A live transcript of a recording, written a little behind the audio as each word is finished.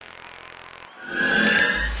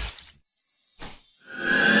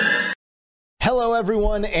Hello,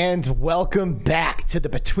 everyone, and welcome back to the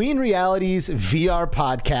Between Realities VR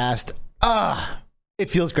podcast. It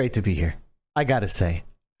feels great to be here. I gotta say,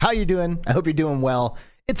 how you doing? I hope you're doing well.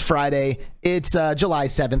 It's Friday. It's July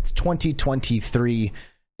 7th, 2023,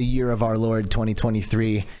 the year of our Lord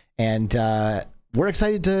 2023, and we're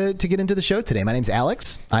excited to get into the show today. My name's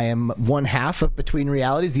Alex. I am one half of Between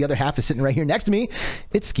Realities. The other half is sitting right here next to me.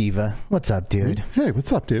 It's Skiva. What's up, dude? Hey,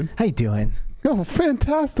 what's up, dude? How you doing? Oh,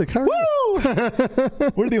 fantastic. How are you?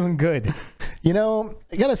 We're doing good. You know,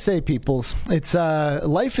 I gotta say, peoples, it's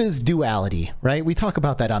life is duality, right? We talk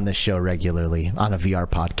about that on this show regularly on a VR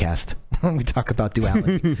podcast. We talk about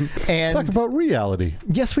duality. And talk about reality.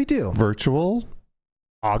 Yes, we do. Virtual,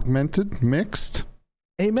 augmented, mixed.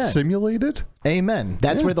 Amen. Simulated. Amen.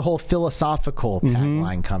 That's where the whole philosophical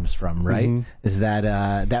tagline comes from, right? Is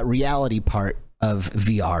that that reality part of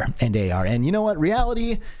VR and AR. And you know what?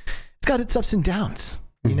 Reality, it's got its ups and downs.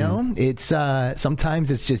 You know, it's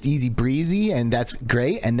sometimes it's just easy breezy and that's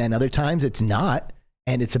great. And then other times it's not.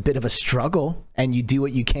 And it's a bit of a struggle and you do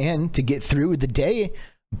what you can to get through the day.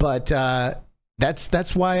 But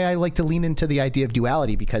that's why I like to lean into the idea of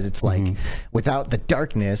duality, because it's like without the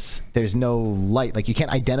darkness, there's no light. Like you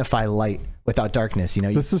can't identify light without darkness. You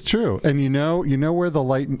know, this is true. And you know where the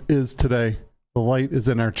light is today? The light is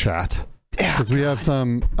in our chat. Because we have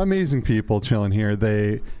some amazing people chilling here.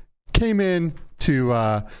 They came in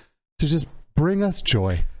to just bring us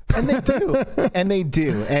joy. And they do. And they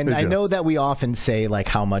do. And They I do. know that we often say like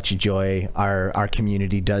how much joy our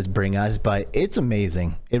community does bring us, but it's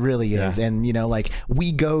amazing. It really is. Yeah. And, you know, like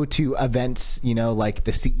we go to events, you know, like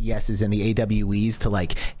the CESs and the AWEs to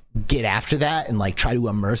like get after that and like try to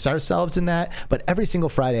immerse ourselves in that. But every single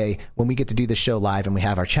Friday when we get to do the show live and we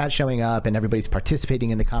have our chat showing up and everybody's participating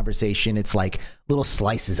in the conversation, it's like little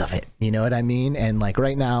slices of it. You know what I mean? And like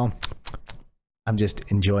right now, I'm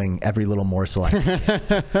just enjoying every little morsel I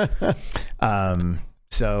can.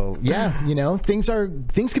 So yeah, you know, things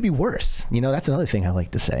could be worse. You know, that's another thing I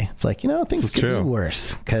like to say. It's like, you know, things could be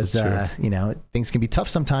worse because, you know, things can be tough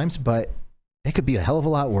sometimes, but they could be a hell of a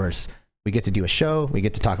lot worse. We get to do a show. We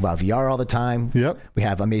get to talk about VR all the time. Yep. We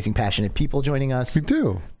have amazing, passionate people joining us. We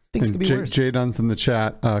do. Things could be worse. Jay Dunn's in the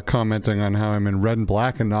chat commenting on how I'm in red and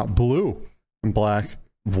black and not blue and black.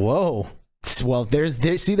 Whoa. Well, there you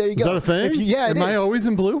go. Is that a thing? Am I always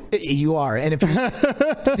in blue? You are. And if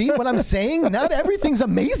you see what I'm saying, not everything's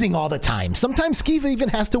amazing all the time. Sometimes Skiva even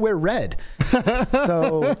has to wear red.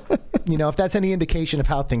 So, you know, if that's any indication of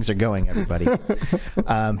how things are going, everybody.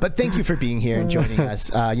 But thank you for being here and joining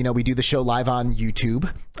us. You know, we do the show live on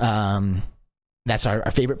YouTube. That's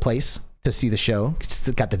our favorite place to see the show.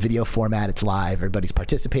 It's got the video format. It's live. Everybody's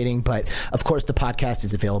participating. But of course, the podcast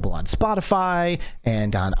is available on Spotify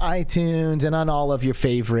and on iTunes and on all of your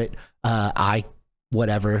favorite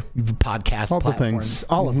whatever podcast all platforms. The things.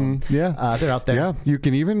 All of them. Yeah, they're out there. Yeah, you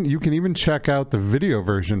can even check out the video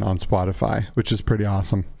version on Spotify, which is pretty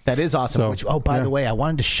awesome. That is awesome. So, by the way, I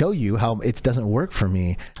wanted to show you how it doesn't work for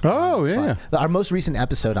me. Oh, yeah. Our most recent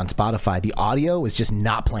episode on Spotify, the audio was just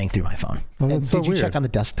not playing through my phone. Oh, that's so did you weird. check on the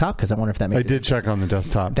desktop? Because I wonder if that makes I did check on the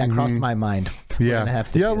desktop. That crossed my mind. Yeah.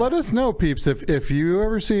 Let us know, peeps, if you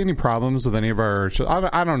ever see any problems with any of our shows.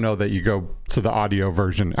 I don't know that you go to the audio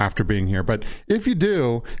version after being here, but if you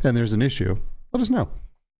do and there's an issue, let us know.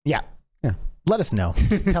 Yeah. Let us know.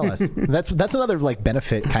 Just tell us. That's another like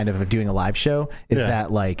benefit kind of doing a live show is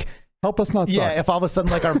that like help us not suck. Yeah, if all of a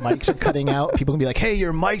sudden like our mics are cutting out, people can be like, "Hey,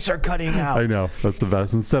 your mics are cutting out." I know. That's the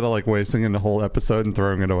best. Instead of like wasting in the whole episode and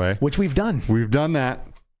throwing it away. Which we've done. We've done that.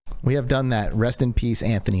 We have done that. Rest in peace,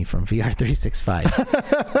 Anthony from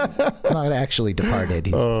VR365. He's not actually departed.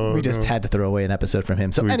 We just had to throw away an episode from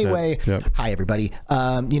him. So anyway, Hi, everybody.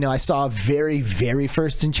 You know, I saw very, very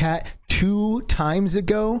first in chat 2 times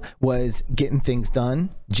ago was Getting Things Done.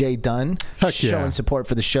 Jay Dunn showing support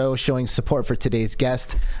for the show, showing support for today's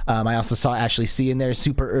guest. I also saw Ashley C in there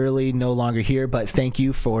super early, no longer here, but thank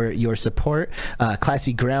you for your support.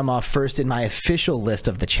 Classy Grandma first in my official list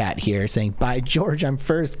of the chat here, saying, "By George, I'm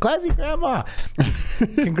first." Classy Grandma,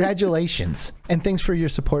 congratulations. And thanks for your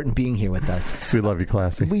support and being here with us. We love you,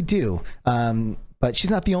 Classy. We do. But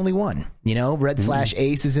she's not the only one. You know,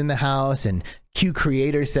 Red/Ace is in the house, and Q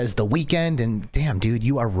Creator says The Weekend, and damn, dude,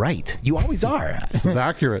 you are right. You always are. This is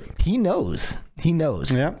accurate. He knows.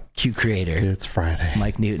 Yep. Q Creator. It's Friday.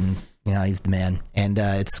 Mike Newton. You know, he's the man. And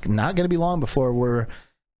it's not going to be long before we're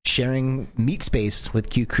sharing meat space with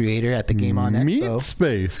Q Creator at the Game On Expo. Meat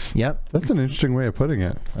space. Yep. That's an interesting way of putting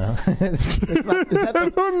it. Is that I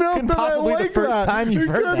don't know, couldn't but possibly I like the first that. time you've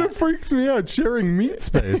heard It kind of freaks me out, sharing meat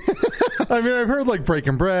space. I mean, I've heard like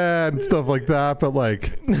breaking bread and stuff like that, but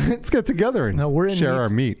like, let's get together and share our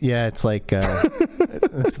meat. Yeah, it's like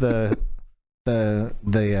it's the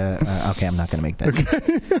okay, I'm not gonna make that.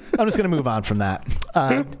 Okay. I'm just gonna move on from that.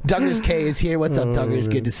 Duggars K is here. What's up, Duggars?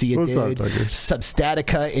 Good to see you, What's dude. up, Duggars?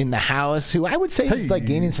 Substatica in the house, who I would say is like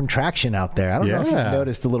gaining some traction out there. I don't know if you've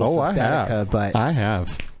noticed a little Substatica, but I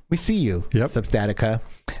have. We see you, Substatica.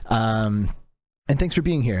 And thanks for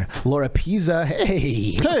being here. Laura Pisa,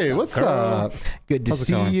 hey. What's up? Good to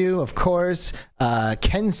see you, of course.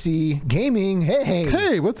 Kenzie Gaming, hey.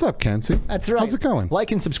 Hey, what's up, Kenzie? That's right. How's it going?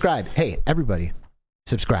 Like and subscribe. Hey, everybody,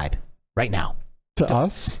 subscribe right now. To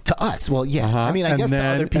us? To us. Well, yeah. I mean, I guess to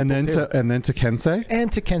other people and then too. And then to Kensei?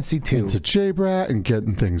 And to Kenzie, too. And to J-Brat and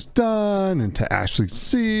getting things done, and to Ashley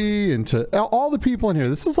C, and to all the people in here.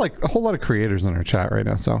 This is like a whole lot of creators in our chat right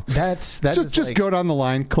now. So just like, go down the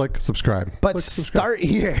line, click subscribe. But click subscribe. start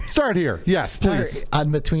here. Start here. Yes, please.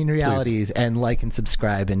 On Between Realities and like and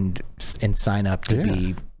subscribe and sign up to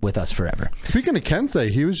be with us forever. Speaking of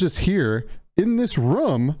Kensei, he was just here in this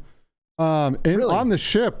room. Really? On the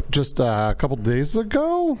ship just a couple days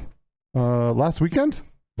ago, last weekend.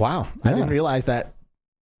 Wow. I didn't realize that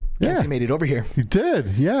Kensei made it over here. He did,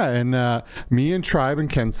 yeah. And me and Tribe and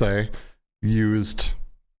Kensei used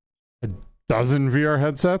a dozen VR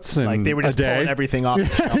headsets in like they were just pulling everything off the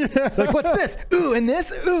shelf. Like, what's this? Ooh, and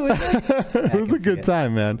this? Ooh, and this? It was a good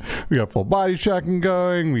time, man. We got full body tracking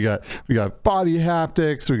going. We got body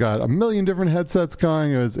haptics. We got a million different headsets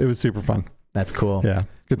going. It was super fun. That's cool. Yeah.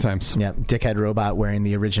 Good times. Yeah, Dickhead Robot wearing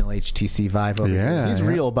the original HTC Vive over here. He's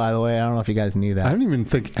real, by the way. I don't know if you guys knew that. I don't even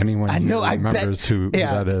think anyone remembers who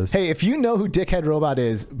that is. Hey, if you know who Dickhead Robot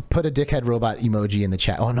is, put a Dickhead Robot emoji in the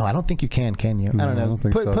chat. Oh, no, I don't think you can you? No, I don't know. I don't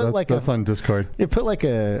think so. That's on Discord. Yeah, put like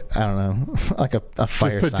I don't know, like a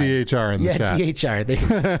fire Just put sign. DHR in the chat. Yeah,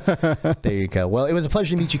 DHR. There you go. Well, it was a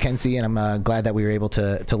pleasure to meet you, Kenzie, and I'm glad that we were able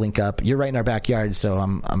to link up. You're right in our backyard, so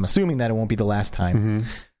I'm assuming that it won't be the last time. Mm-hmm.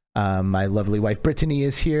 My lovely wife Brittany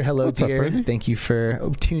is here. Hello, What's dear. up, Thank you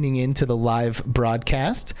for tuning in to the live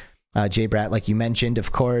broadcast. J-Brat, like you mentioned,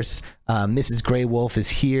 of course. Mrs. Grey Wolf is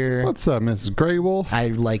here. What's up, Mrs. Grey Wolf? I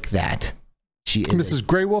like that. She is. Mrs.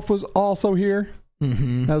 Grey Wolf was also here,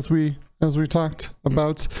 as we talked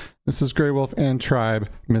about. Mrs. Grey Wolf and Tribe,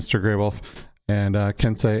 Mr. Grey Wolf, and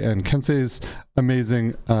Kensei's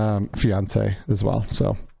amazing fiance as well.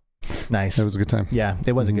 So. Nice. It was a good time. Yeah,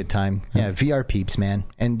 it was a good time. Yeah, VR peeps, man.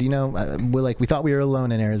 And we thought we were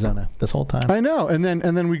alone in Arizona this whole time. I know. And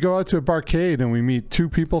then we go out to a barcade and we meet two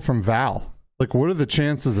people from Val. Like, what are the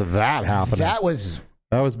chances of that happening? That was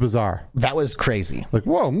bizarre. That was crazy. Like,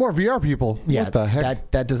 whoa, more VR people. Yeah, what the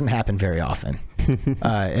heck? That doesn't happen very often.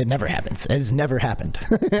 It never happens. It has never happened.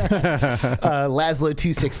 Laszlo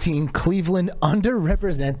 216, Cleveland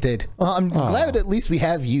underrepresented. Well, I'm glad at least we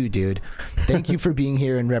have you, dude. Thank you for being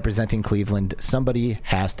here and representing Cleveland. Somebody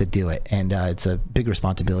has to do it, and it's a big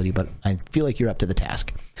responsibility, but I feel like you're up to the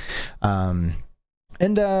task. And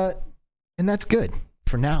that's good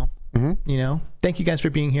for now. Mm-hmm. Thank you guys for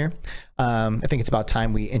being here. I think it's about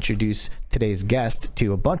time we introduce today's guest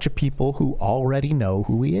to a bunch of people who already know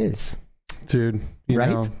who he is. Dude, you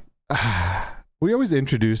know, we always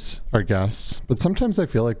introduce our guests, but sometimes I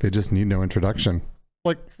feel like they just need no introduction.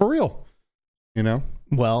 Like, for real,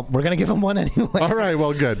 Well, we're going to give them one anyway. All right,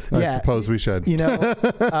 well, good. I suppose we should.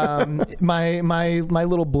 My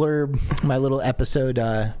little blurb, my little episode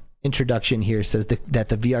introduction here says that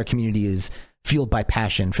the VR community is fueled by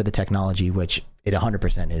passion for the technology, which it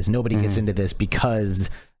 100% is. Nobody gets into this because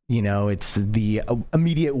it's the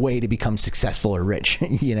immediate way to become successful or rich.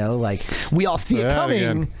 Like we all see it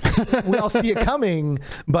coming. We all see it coming,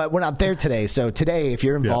 but we're not there today. So today, if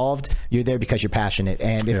you're involved, you're there because you're passionate.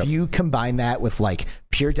 And if you combine that with like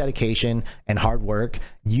pure dedication and hard work,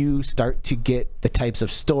 you start to get the types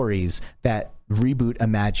of stories that Reboot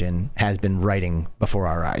Imagine has been writing before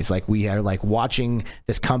our eyes. Like we are like watching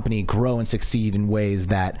this company grow and succeed in ways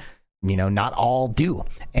that not all do.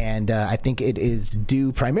 And I think it is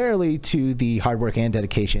due primarily to the hard work and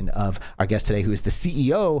dedication of our guest today, who is the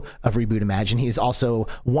CEO of Reboot Imagine. He is also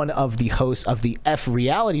one of the hosts of the F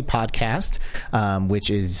Reality podcast, which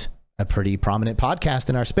is a pretty prominent podcast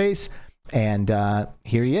in our space. And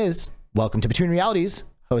here he is. Welcome to Between Realities,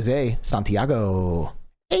 Jose Santiago.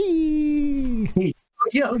 Hey.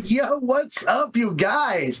 Yo, what's up, you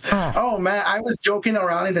guys? Oh man, I was joking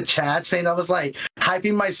around in the chat saying, I was like,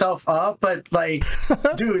 hyping myself up, but like,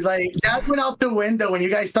 dude, like that went out the window when you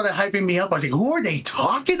guys started hyping me up. I was like, who are they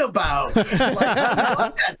talking about? Like, I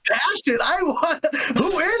want that passion.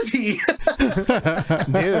 Who is he?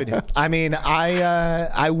 Dude, I mean,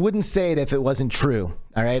 I wouldn't say it if it wasn't true.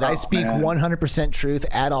 All right. I speak 100% truth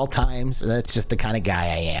at all times. That's just the kind of guy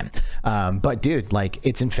I am. But dude, like,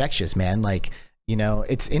 it's infectious, man. Like, you know,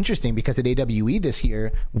 it's interesting because at AWE this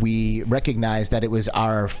year, we recognized that it was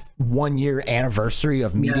our 1 year anniversary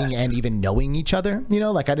of meeting and even knowing each other. You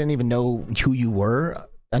know, like I didn't even know who you were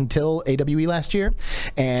until AWE last year.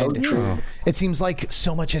 And it seems like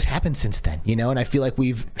so much has happened since then, you know, and I feel like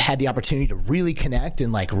we've had the opportunity to really connect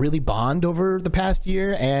and like really bond over the past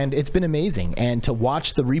year. And it's been amazing. And to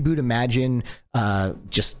watch the Reboot Imagine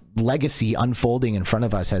just legacy unfolding in front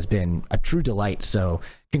of us has been a true delight. So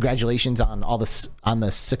congratulations on all this, on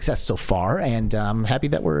the success so far. And I'm happy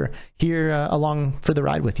that we're here along for the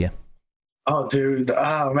ride with you. Oh, dude.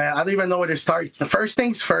 Oh, man. I don't even know where to start. First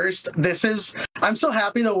things first, I'm so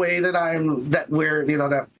happy the way that we're, you know,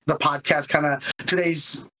 that the podcast kind of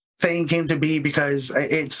today's thing came to be, because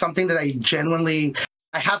it's something that I genuinely,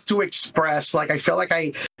 I have to express. Like, I feel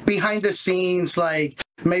like behind the scenes, like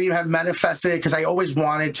maybe have manifested, because I always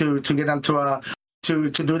wanted to get onto to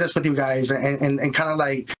do this with you guys and kind of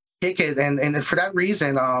like kick it. And for that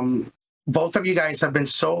reason, both of you guys have been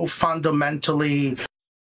so fundamentally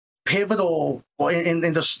pivotal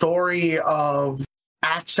in the story of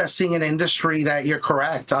accessing an industry that you're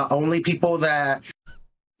correct. Only people that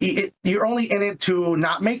you're only in it to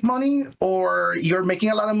not make money, or you're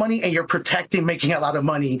making a lot of money and you're protecting making a lot of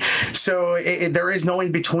money. So there is no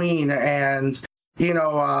in between. And, you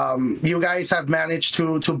know, you guys have managed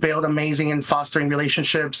to build amazing and fostering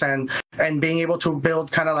relationships and being able to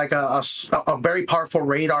build kind of like a very powerful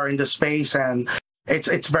radar in the space. And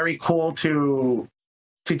it's very cool to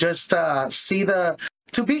just see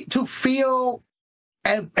to feel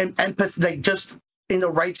empathy, like just in the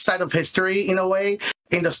right side of history in a way,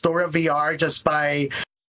 in the story of VR, just by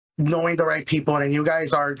knowing the right people. And you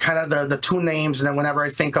guys are kind of the two names. And then whenever I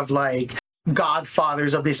think of like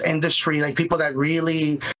godfathers of this industry, like people that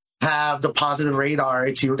really have the positive radar,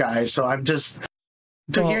 it's you guys. So I'm just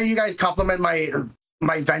hear you guys compliment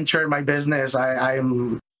my venture, my business.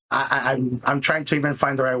 I'm trying to even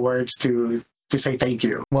find the right words to say thank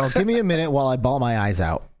you. Well, give me a minute while I bawl my eyes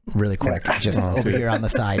out really quick, just over here on the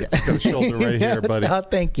side. Go shoulder right here, buddy.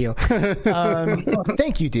 Thank you.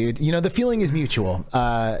 Thank you, dude. You know, the feeling is mutual.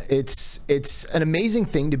 It's an amazing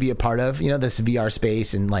thing to be a part of, you know, this VR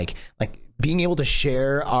space, and like being able to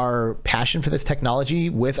share our passion for this technology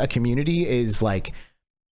with a community is like,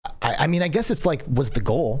 I mean, I guess it's like was the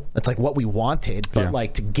goal. It's like what we wanted, but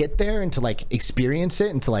like to get there and to like experience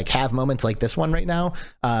it and to like have moments like this one right now,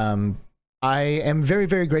 I am very,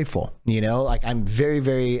 very grateful. You know, like I'm very,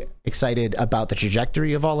 very excited about the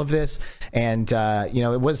trajectory of all of this. And, you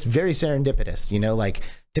know, it was very serendipitous, you know, like,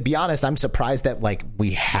 to be honest, I'm surprised that like we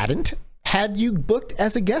hadn't had you booked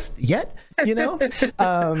as a guest yet, you know,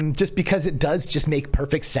 just because it does just make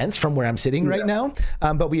perfect sense from where I'm sitting right now.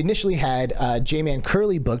 But we initially had J-Man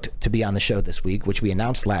Curly booked to be on the show this week, which we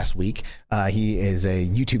announced last week. He is a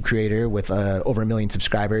YouTube creator with over 1 million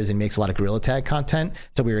subscribers and makes a lot of Gorilla Tag content.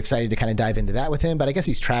 So we were excited to kind of dive into that with him. But I guess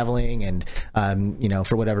he's traveling and, you know,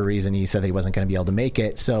 for whatever reason, he said that he wasn't going to be able to make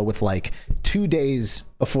it. So with like 2 days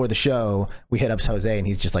before the show, we hit up Jose and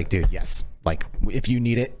he's just like, dude, yes, like if you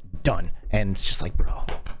need it, done. And it's just like, bro,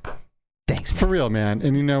 thanks, man. For real, man.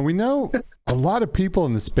 And you know, we know a lot of people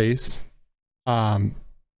in the space,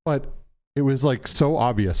 but it was like so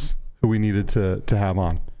obvious who we needed to have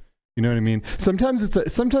on. You know what I mean? Sometimes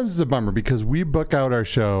it's a bummer because we book out our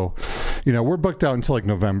show, you know, we're booked out until like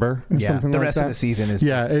November. Yeah, something the like rest that. of the season is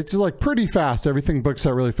it's like pretty fast. Everything books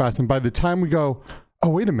out really fast, and by the time we go, oh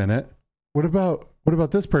wait a minute, what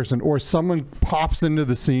about this person? Or someone pops into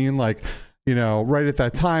the scene like, you know, right at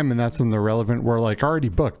that time, and that's when they're relevant. We're like already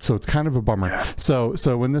booked, so it's kind of a bummer. Yeah.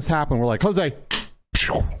 So when this happened, we're like, Jose,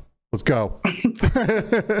 let's go.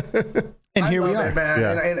 And here we are, man.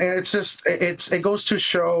 Yeah. And it's just it goes to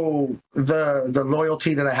show the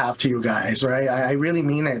loyalty that I have to you guys, right? I really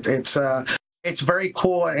mean it. It's very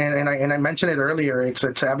cool, and I mentioned it earlier.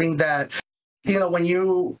 It's having that. You know, when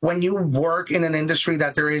you work in an industry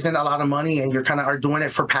that there isn't a lot of money and you're kind of are doing it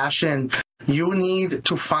for passion, you need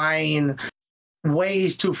to find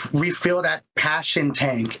ways to refill that passion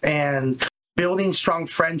tank, and building strong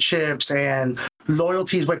friendships and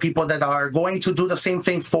loyalties with people that are going to do the same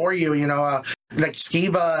thing for you. You know, like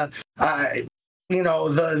Skiva, you know,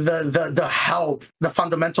 the help, the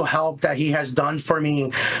fundamental help that he has done for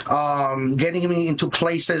me, getting me into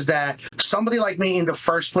places that somebody like me in the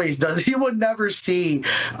first place he would never see,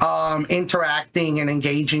 interacting and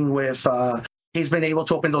engaging with. He's been able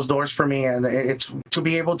to open those doors for me, and it's to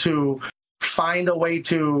be able to find a way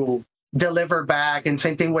to deliver back. And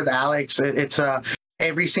same thing with Alex. It's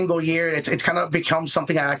every single year, it's kind of become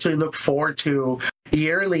something I actually look forward to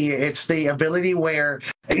yearly. It's the ability where,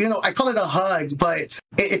 you know, I call it a hug, but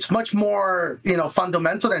it's much more, you know,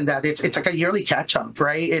 fundamental than that. It's like a yearly catch up,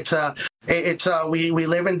 right? We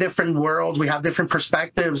live in different worlds, we have different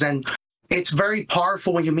perspectives, and it's very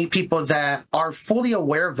powerful when you meet people that are fully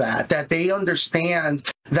aware of that they understand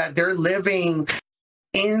that they're living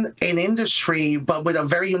in an industry, but with a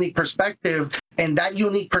very unique perspective. And that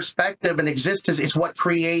unique perspective and existence is what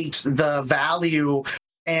creates the value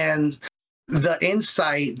and the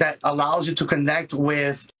insight that allows you to connect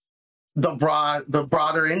with the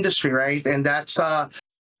broader industry, right? And that's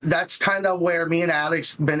kind of where me and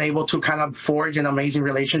Alex been able to kind of forge an amazing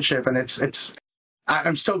relationship. And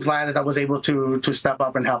I'm so glad that I was able to step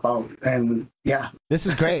up and help out. And yeah, this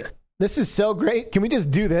is great. This is so great. Can we just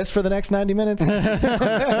do this for the next 90 minutes?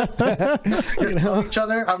 Just know each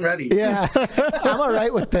other. I'm ready. Yeah, I'm all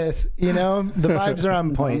right with this. You know, the vibes are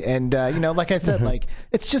on point. And, you know, like I said, like,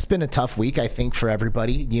 it's just been a tough week, I think, for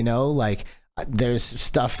everybody. You know, like, there's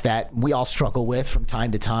stuff that we all struggle with from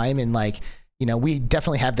time to time. And, like, you know, we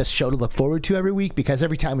definitely have this show to look forward to every week, because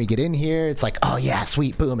every time we get in here, it's like, oh yeah,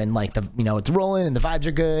 sweet, boom. And like, you know, it's rolling and the vibes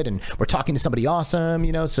are good and we're talking to somebody awesome,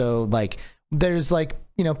 you know? So like, there's like,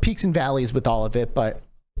 you know, peaks and valleys with all of it, but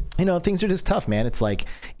you know, things are just tough, man. It's like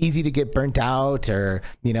easy to get burnt out, or,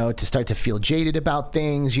 you know, to start to feel jaded about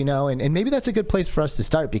things, you know, and maybe that's a good place for us to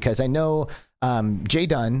start, because I know Jay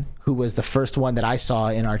Dunn, who was the first one that I saw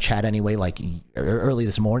in our chat anyway, like early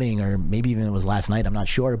this morning, or maybe even it was last night, I'm not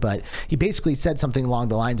sure, but he basically said something along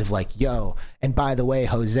the lines of like, yo, and by the way,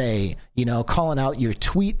 Jose, you know, calling out your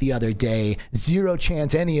tweet the other day, zero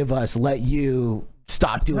chance any of us let you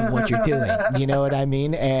stop doing what you're doing. You know what I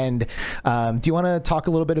mean? And do you want to talk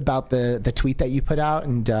a little bit about the tweet that you put out,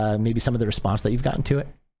 and maybe some of the response that you've gotten to it?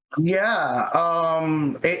 Yeah,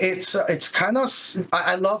 it's kind of,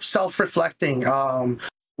 I love self-reflecting.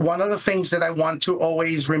 One of the things that I want to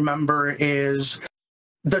always remember is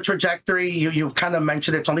the trajectory. You kind of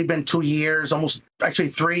mentioned it's only been 2 years, almost actually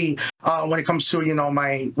 3, when it comes to, you know,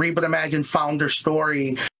 my Reboot Imagine founder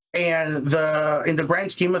story. And in the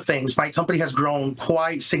grand scheme of things, my company has grown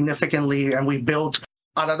quite significantly, and we built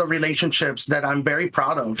a lot of relationships that I'm very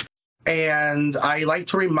proud of. And I like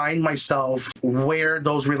to remind myself where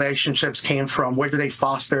those relationships came from. Where do they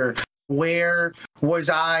foster? Where was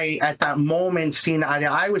I at that moment seeing eye to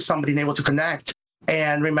eye with somebody and able to connect?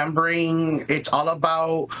 And remembering it's all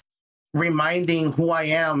about reminding who I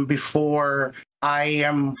am before I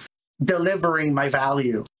am delivering my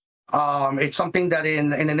value. It's something that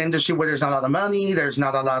in an industry where there's not a lot of money, there's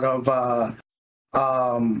not a lot of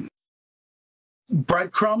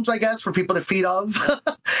breadcrumbs, I guess, for people to feed off.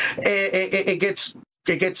 it gets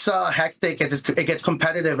hectic. It gets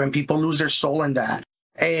competitive, and people lose their soul in that.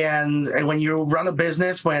 And when you run a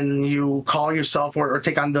business, when you call yourself or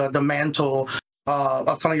take on the mantle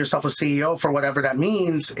of calling yourself a CEO, for whatever that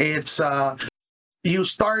means, it's you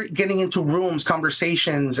start getting into rooms,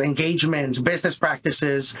 conversations, engagements, business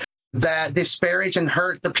practices that disparage and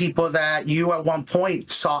hurt the people that you at one point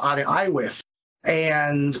saw eye to eye with.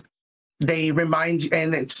 And they remind you,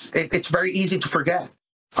 and it's very easy to forget.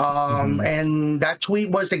 And that tweet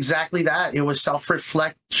was exactly that. It was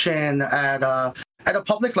self-reflection at a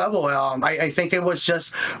public level. I think it was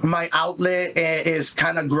just my outlet is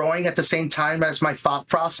kind of growing at the same time as my thought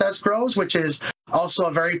process grows, which is also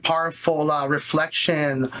a very powerful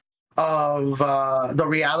reflection of the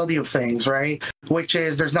reality of things, right? Which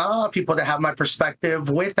is there's not a lot of people that have my perspective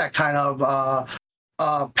with that kind of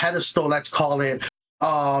pedestal, let's call it,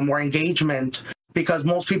 or engagement, because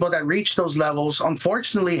most people that reach those levels,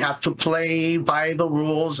 unfortunately, have to play by the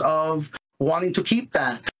rules of wanting to keep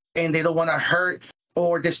that. And they don't want to hurt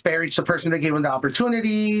or disparage the person that gave them the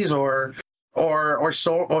opportunities or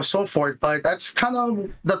so forth. But that's kind of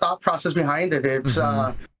the thought process behind it. It's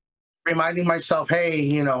reminding myself, hey,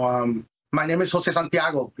 you know, my name is Jose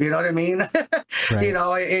Santiago. You know what I mean? Right. You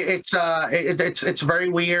know, it's very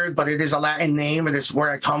weird, but it is a Latin name. It is where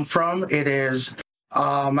I come from. It is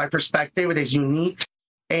my perspective. It is unique.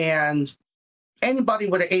 And anybody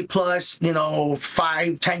with an A+, you know,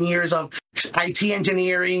 5-10 years of IT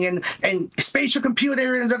engineering and spatial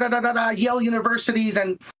computer and Yale universities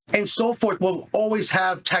and so forth will always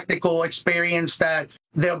have technical experience that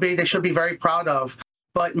they should be very proud of.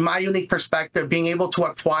 but my unique perspective, being able to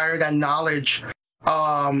acquire that knowledge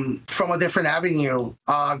from a different avenue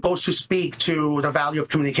goes to speak to the value of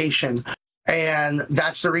communication. And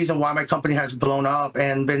that's the reason why my company has blown up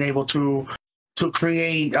and been able to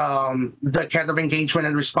create the kind of engagement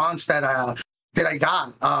and response that I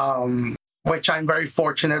got, which I'm very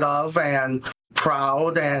fortunate of and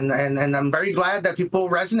proud, and I'm very glad that people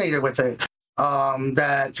resonated with it,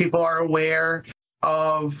 that people are aware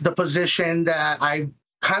of the position that I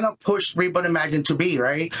kind of pushed Reboot Imagine to be,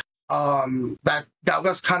 right? That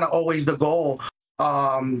was kind of always the goal.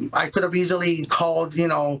 I could have easily called,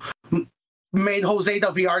 made Jose the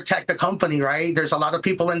VR Tech the company, right? There's a lot of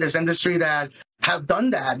people in this industry that have done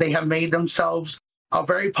that. They have made themselves a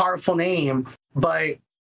very powerful name. But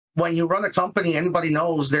when you run a company, anybody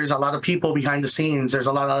knows there's a lot of people behind the scenes. There's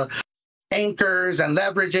a lot of anchors and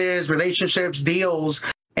leverages, relationships, deals.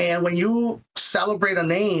 And when you celebrate a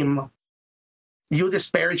name, you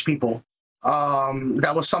disparage people.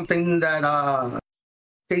 That was something that,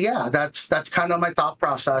 that's kind of my thought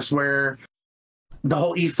process, where the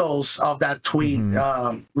whole ethos of that tweet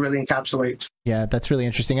really encapsulates. Yeah, that's really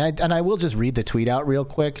interesting. And I will just read the tweet out real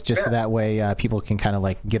quick, just so that way people can kind of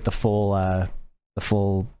like get the full I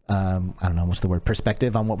don't know, what's the word,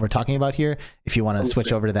 perspective on what we're talking about here. If you want to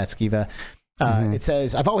switch over to that, Skiva. It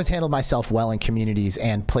says, I've always handled myself well in communities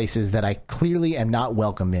and places that I clearly am not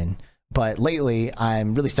welcome in. But lately,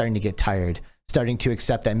 I'm really starting to get tired, starting to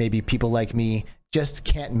accept that maybe people like me just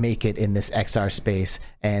can't make it in this XR space.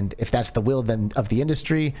 And if that's the will then of the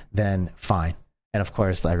industry, then fine. And of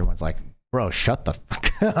course, everyone's like, bro, shut the fuck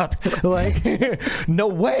up. Like, no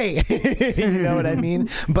way. You know what I mean?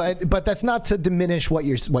 But that's not to diminish what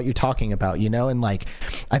you're talking about, And like,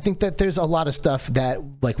 I think that there's a lot of stuff that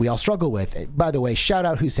like we all struggle with. By the way, shout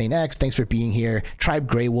out Hussein X. Thanks for being here. Tribe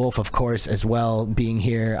Grey Wolf, of course, as well, being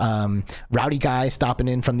here. Rowdy Guy stopping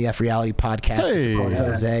in from the F Reality podcast. Hey.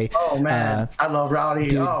 Jose. Oh man, I love Rowdy.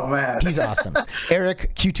 Dude, oh man, he's awesome.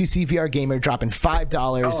 Eric Q2C VR Gamer dropping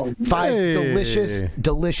 $5.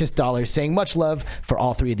 Delicious dollars. Saying much love for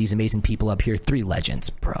all three of these amazing people up here. Three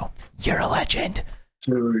legends, bro. You're a legend.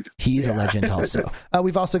 Dude. He's a legend also.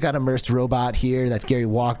 We've also got Immersed Robot here. That's Gary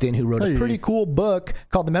Walkden, who wrote a pretty cool book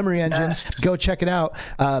called The Memory Engine. Yes. Go check it out.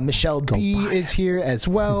 Michelle B is here as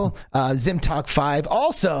well. Zim Talk 5,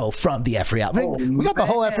 also from the F Reality. We got the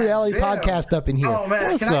whole F Reality podcast up in here. Oh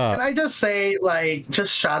man, can I just say, like,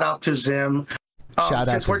 just shout out to Zim.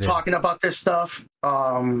 Since we're talking about this stuff,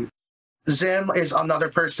 Zim is another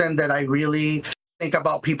person that I really think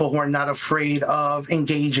about, people who are not afraid of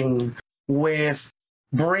engaging with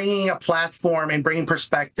bringing a platform and bringing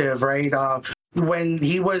perspective, right? When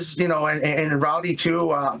he was, and Rowdy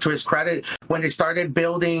too, to his credit, when they started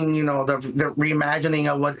building, the reimagining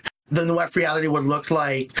of what the new F Reality would look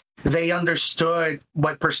like, they understood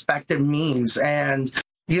what perspective means. And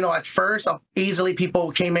at first, easily people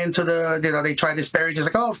came into they tried to disparage. It's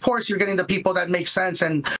like, oh, of course, you're getting the people that make sense.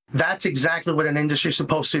 And that's exactly what an industry is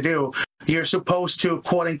supposed to do. You're supposed to,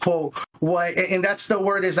 quote unquote, and that's the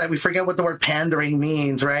word, is that we forget what the word pandering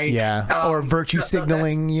means, right? Yeah. Or virtue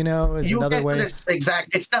signaling, is another way.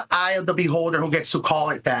 Exactly. It's the eye of the beholder who gets to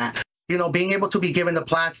call it that. Being able to be given the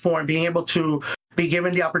platform, being able to be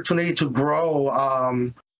given the opportunity to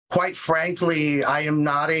grow. Quite frankly, I am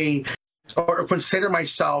not or consider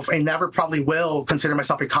myself, and never probably will consider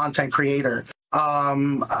myself, a content creator.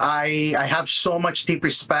 I have so much deep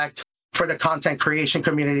respect for the content creation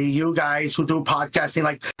community. You guys who do podcasting,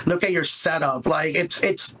 like, look at your setup. Like,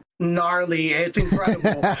 it's gnarly. It's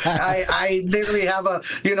incredible. I literally have a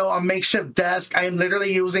makeshift desk. I am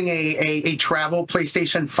literally using a travel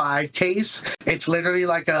PlayStation 5 case. It's literally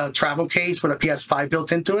like a travel case with a PS5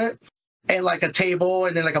 built into it. And like a table,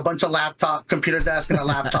 and then like a bunch of computer desk, and a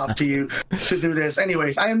laptop to do this.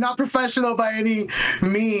 Anyways, I am not professional by any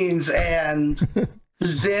means, and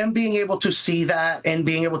Zim being able to see that and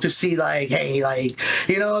being able to see, like, hey, like,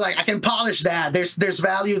 like, I can polish that. There's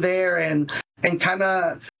value there, and kind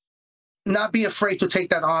of not be afraid to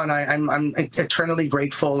take that on. I'm eternally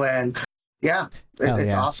grateful, and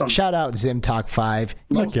it's awesome. Shout out Zim Talk 5.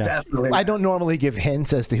 Definitely. I don't normally give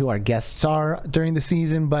hints as to who our guests are during the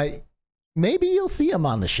season, but maybe you'll see him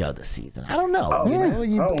on the show this season. I don't know. You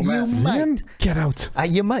might. Get out.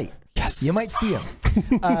 You might. Yes. You might see him.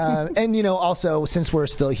 And, also, since we're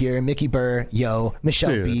still here, Mickey Burr, yo.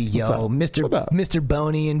 Michelle B, yo. Mr.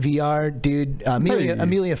 Boney in VR, dude.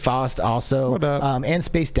 Amelia Faust, also. And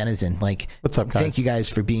Space Denizen. Like, what's up, guys? Thank you guys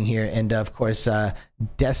for being here. And, of course,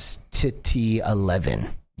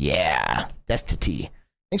 Destity11. Yeah. Destity.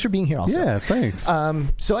 Thanks for being here also. Yeah, thanks.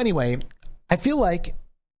 So, anyway, I feel like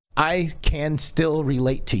I can still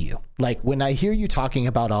relate to you. Like when I hear you talking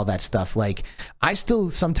about all that stuff, like I still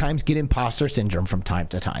sometimes get imposter syndrome from time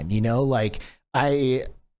to time, you know, I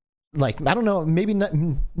don't know, maybe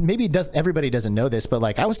it does, everybody doesn't know this, but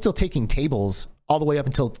like I was still taking tables all the way up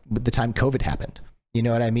until the time COVID happened. You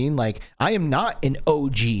know what I mean? Like I am not an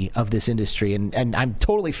OG of this industry, and I'm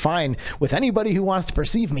totally fine with anybody who wants to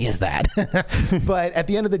perceive me as that. But at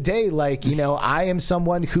the end of the day, like, you know, I am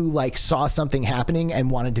someone who like saw something happening and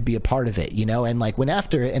wanted to be a part of it, you know, and like went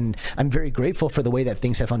after it. And I'm very grateful for the way that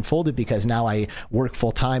things have unfolded, because now I work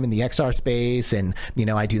full time in the XR space, and, you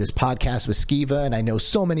know, I do this podcast with Skiva, and I know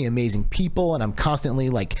so many amazing people, and I'm constantly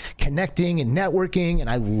like connecting and networking, and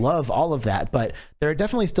I love all of that. But there are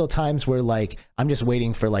definitely still times where like I'm just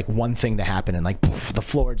waiting for like one thing to happen, and like poof, the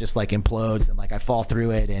floor just like implodes, and like I fall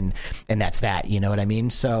through it, and that's that, you know what I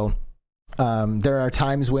mean? So there are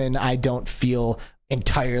times when I don't feel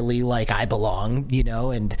entirely like I belong, you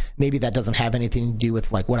know, and maybe that doesn't have anything to do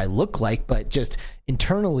with like what I look like, but just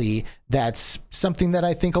internally, that's something that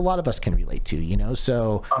I think a lot of us can relate to, you know?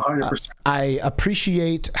 So 100%. I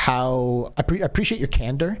appreciate appreciate your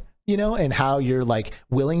candor, you know, and how you're like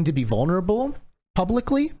willing to be vulnerable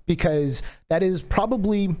publicly, because that is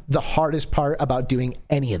probably the hardest part about doing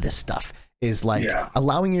any of this stuff, is like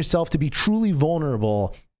allowing yourself to be truly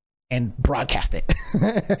vulnerable and broadcast it.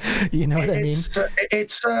 You know what I mean?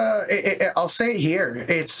 I'll say it here.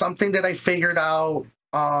 It's something that I figured out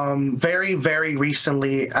very, very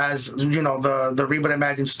recently, as you know, the Reboot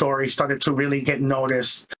Imagine story started to really get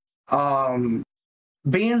noticed.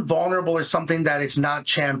 Being vulnerable is something that it's not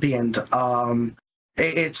championed.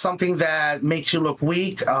 It's something that makes you look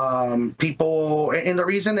weak. People, and the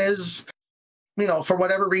reason is, you know, for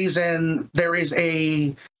whatever reason, there is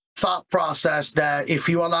a thought process that if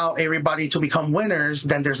you allow everybody to become winners,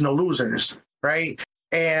 then there's no losers, right?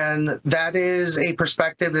 And that is a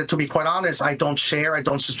perspective that, to be quite honest, I don't share, I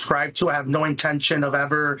don't subscribe to. I have no intention of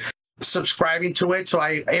ever subscribing to it. So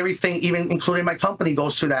everything, even including my company,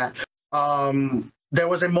 goes to that. There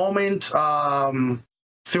was a moment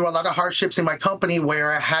through a lot of hardships in my company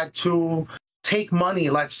where I had to take money,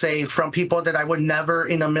 let's say, from people that I would never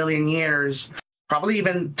in a million years probably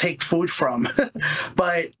even take food from.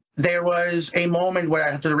 But there was a moment where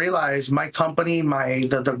I had to realize my company,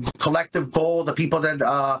 the collective goal, the people that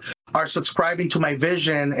are subscribing to my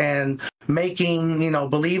vision and making, you know,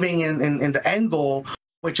 believing in the end goal,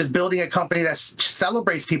 which is building a company that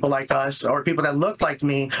celebrates people like us, or people that look like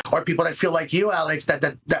me, or people that feel like you, Alex,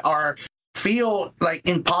 that feel like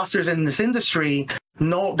imposters in this industry,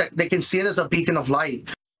 know that they can see it as a beacon of light.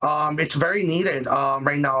 It's very needed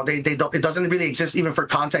right now. It doesn't really exist even for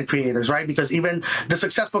content creators, right? Because even the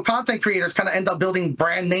successful content creators kind of end up building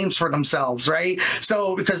brand names for themselves, right?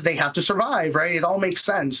 So because they have to survive, right? It all makes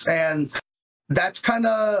sense, and that's kind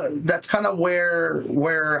of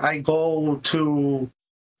where I go to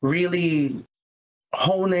really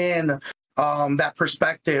hone in that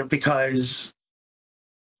perspective, because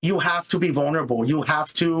you have to be vulnerable. You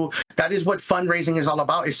have to, that is what fundraising is all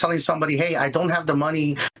about, is telling somebody, hey, I don't have the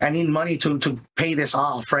money, I need money to pay this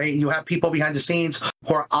off, right? You have people behind the scenes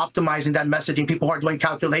who are optimizing that messaging, people who are doing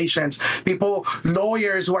calculations,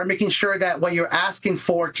 lawyers who are making sure that what you're asking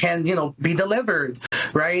for can, you know, be delivered,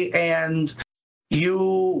 right? And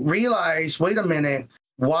you realize, wait a minute,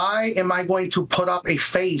 why am I going to put up a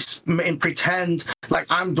face and pretend like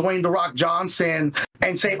I'm Dwayne "The Rock" Johnson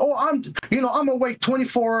and say, oh, I'm awake 20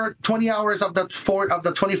 hours of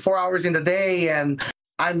the 24 hours in the day, and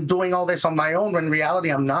I'm doing all this on my own, when in reality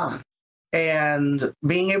I'm not. And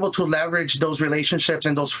being able to leverage those relationships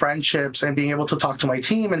and those friendships, and being able to talk to my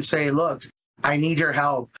team and say, look, I need your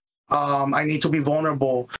help. I need to be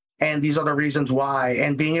vulnerable, and these are the reasons why.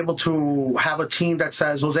 And being able to have a team that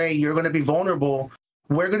says, Jose, you're going to be vulnerable.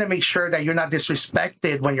 We're going to make sure that you're not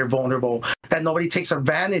disrespected when you're vulnerable, that nobody takes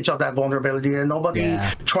advantage of that vulnerability, and nobody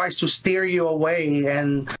tries to steer you away.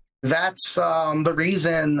 And that's the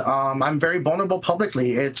reason I'm very vulnerable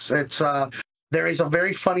publicly. There is a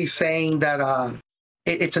very funny saying that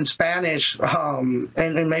it's in Spanish,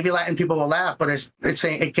 and maybe Latin people will laugh, but it's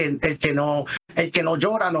saying el que no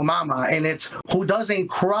llora no mama, and it's who doesn't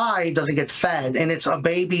cry doesn't get fed, and it's a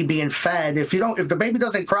baby being fed. If the baby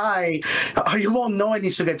doesn't cry, you won't know it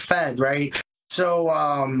needs to get fed, right?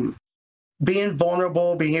 So being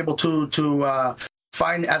vulnerable, being able to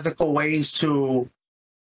find ethical ways to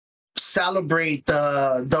celebrate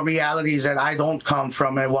the realities that I don't come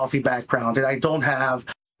from a wealthy background, that I don't have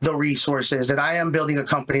the resources, that I am building a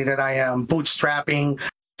company, that I am bootstrapping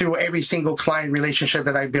through every single client relationship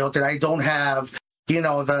that I built, that I don't have, you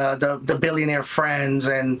know, the billionaire friends,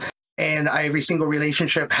 and every single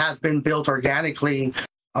relationship has been built organically.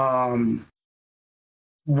 why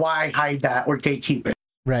hide that or gatekeep it?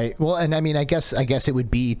 Right. Well, and I mean, I guess it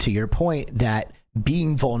would be to your point that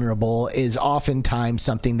being vulnerable is oftentimes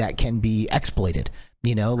something that can be exploited.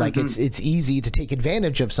 You know, like it's easy to take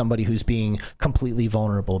advantage of somebody who's being completely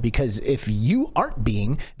vulnerable, because if you aren't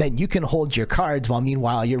being, then you can hold your cards while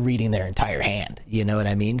meanwhile you're reading their entire hand. You know what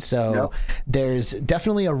I mean? So there's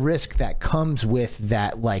definitely a risk that comes with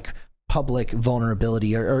that, like public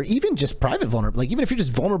vulnerability or even just private vulnerability. Like even if you're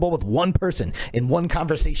just vulnerable with one person in one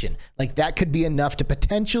conversation, like that could be enough to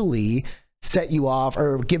potentially set you off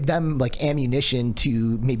or give them like ammunition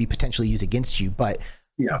to maybe potentially use against you. But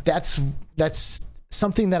that's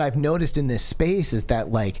something that I've noticed in this space, is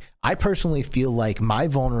that like I personally feel like my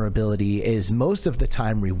vulnerability is most of the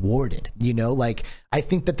time rewarded. You know, like I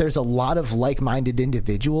think that there's a lot of like-minded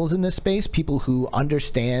individuals in this space, people who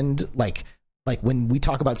understand like when we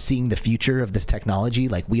talk about seeing the future of this technology,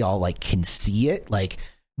 like we all like can see it. Like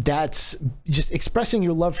that's just expressing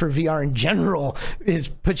your love for VR in general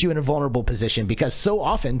puts you in a vulnerable position, because so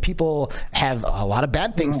often people have a lot of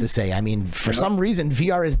bad things to say. I mean, for some reason,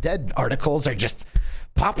 VR is dead articles are just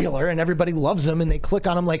popular and everybody loves them and they click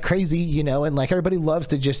on them like crazy, you know, and like everybody loves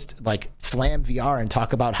to just like slam VR and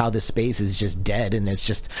talk about how this space is just dead and it's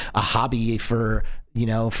just a hobby for, you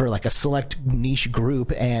know, for like a select niche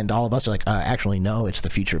group, and all of us are like, actually no, it's the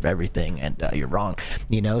future of everything, and you're wrong,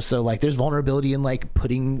 you know. So like there's vulnerability in like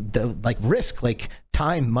putting the like risk, like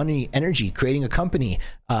time, money, energy, creating a company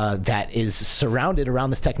that is surrounded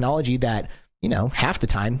around this technology that, you know, half the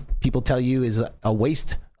time people tell you is a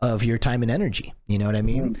waste of your time and energy. You know what I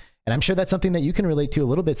mean? And I'm sure that's something that you can relate to a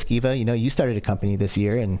little bit, Skiva. You know, you started a company this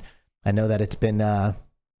year, and I know that it's been a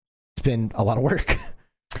lot of work.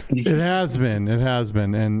 It has been,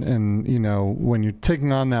 and you know, when you're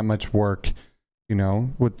taking on that much work, you know,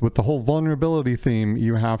 with the whole vulnerability theme,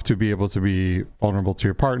 you have to be able to be vulnerable to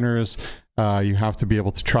your partners. You have to be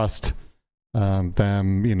able to trust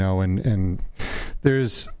them, you know, and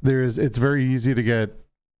there's it's very easy to get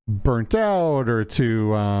burnt out or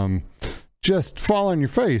to just fall on your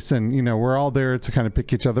face, and you know, we're all there to kind of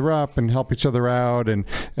pick each other up and help each other out, and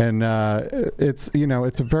it's, you know,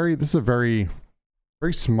 this is a very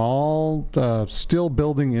small, still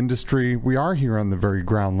building industry. We are here on the very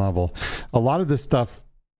ground level. A lot of this stuff,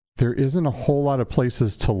 there isn't a whole lot of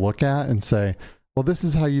places to look at and say, well, this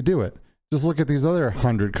is how you do it. Just look at these other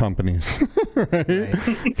 100 companies, right?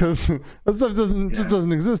 Because that stuff just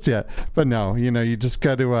doesn't exist yet. But no, you know, you just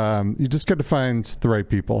got to find the right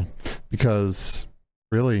people, because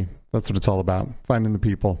really that's what it's all about, finding the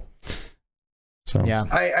people. So yeah,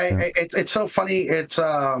 it's so funny. It's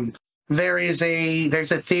there's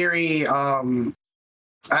a theory.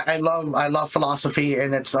 I love philosophy,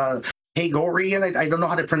 and it's Hegelian. I don't know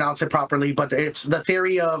how to pronounce it properly, but it's the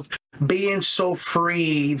theory of being so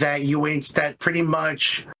free that pretty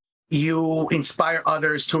much you inspire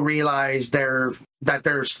others to realize that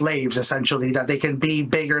they're slaves, essentially, that they can be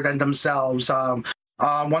bigger than themselves.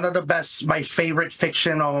 One of my favorite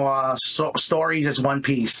fictional stories is One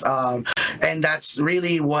Piece, and that's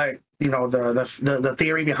really what, you know, the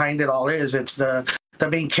theory behind it all is. It's the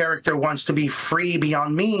main character wants to be free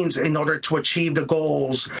beyond means in order to achieve the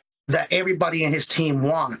goals that everybody in his team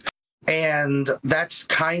want. And that's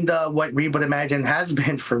kind of what Reboot Imagine has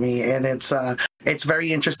been for me. And it's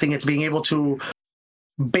very interesting. It's being able to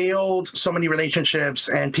build so many relationships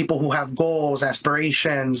and people who have goals,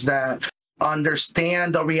 aspirations, that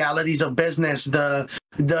understand the realities of business, the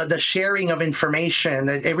sharing of information,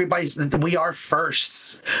 that we are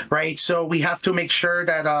firsts, right? So we have to make sure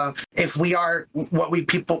that if we are what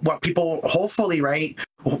people hopefully, right,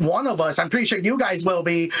 one of us, I'm pretty sure you guys will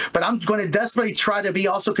be, but I'm going to desperately try to be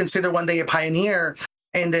also considered one day a pioneer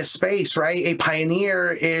in this space, right? A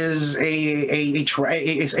pioneer is a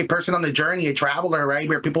person on the journey, a traveler, right,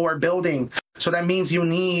 where people are building. So that means you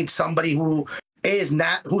need somebody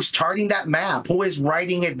who's charting that map, who is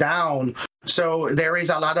writing it down. So there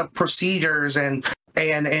is a lot of procedures and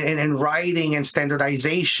writing and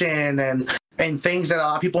standardization and things that a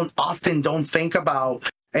lot of people often don't think about.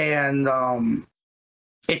 And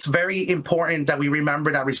it's very important that we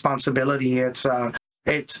remember that responsibility. It's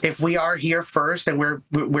if we are here first and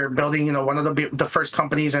we're building, you know, one of the first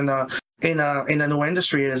companies in a new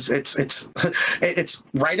industry, it's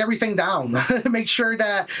write everything down. Make sure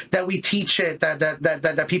that we teach it,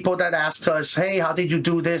 that people that ask us, hey, how did you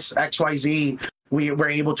do this XYZ, we're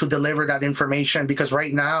able to deliver that information. Because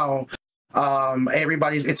right now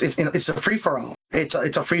it's a free-for-all. It's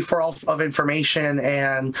a free-for-all of information,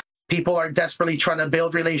 and people are desperately trying to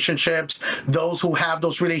build relationships. Those who have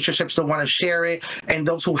those relationships don't want to share it, and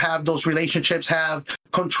those who have those relationships have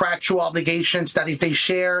contractual obligations that if they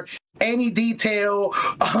share any detail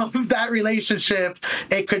of that relationship,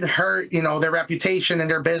 it could hurt, their reputation and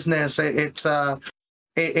their business. It's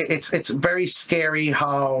very scary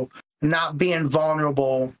how not being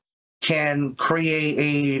vulnerable can create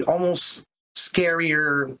a almost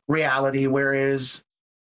scarier reality, whereas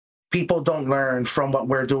people don't learn from what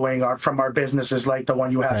we're doing or from our businesses like the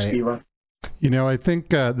one you have, Right. Steva. I think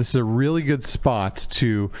this is a really good spot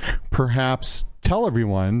to perhaps tell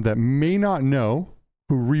everyone that may not know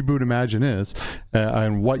who Reboot Imagine is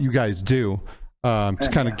and what you guys do, to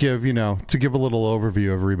kind of give, to give a little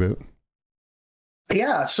overview of Reboot.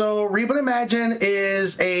 Yeah, so Reboot Imagine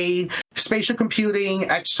is a spatial computing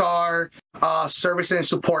XR service and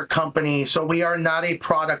support company. So we are not a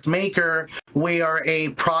product maker. We are a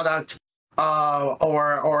product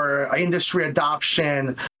or industry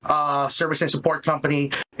adoption service and support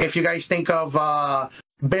company. If you guys think of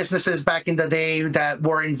businesses back in the day that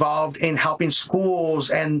were involved in helping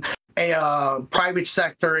schools and private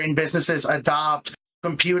sector and businesses adopt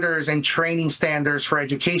computers and training standards for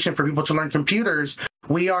education for people to learn computers,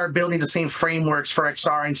 we are building the same frameworks for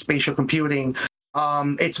XR and spatial computing.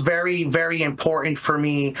 It's very, very important for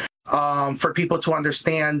me for people to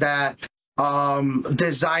understand that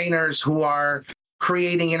designers who are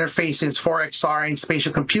creating interfaces for XR and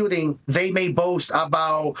spatial computing, they may boast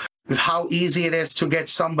about how easy it is to get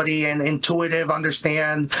somebody an intuitive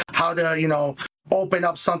understand how to, open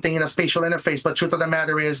up something in a spatial interface. But truth of the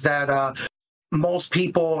matter is that most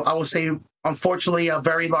people, I would say, unfortunately, a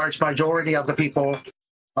very large majority of the people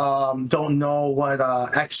don't know what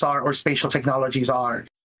XR or spatial technologies are.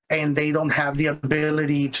 And they don't have the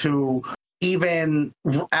ability to even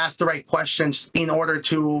ask the right questions in order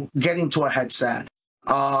to get into a headset.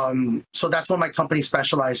 So that's what my company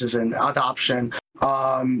specializes in, adoption.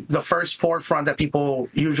 The first forefront that people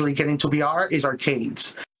usually get into VR is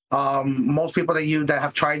arcades. Most people that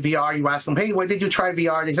have tried VR, you ask them, hey, when did you try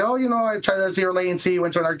VR? They say, oh, I tried a zero latency,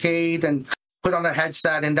 went to an arcade and put on a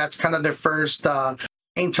headset, and that's kind of their first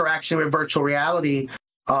interaction with virtual reality.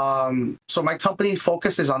 So my company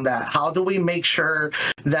focuses on that. How do we make sure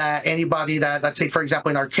that anybody that, let's say, for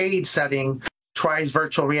example, in arcade setting, tries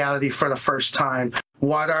virtual reality for the first time?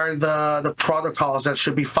 What are the protocols that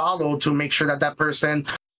should be followed to make sure that that person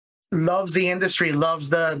loves the industry, loves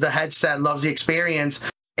the headset, loves the experience?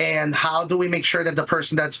 And how do we make sure that the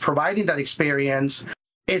person that's providing that experience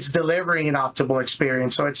is delivering an optimal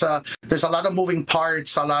experience? So there's a lot of moving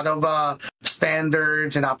parts, a lot of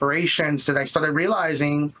standards and operations that I started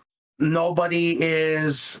realizing nobody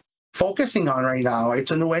is focusing on right now.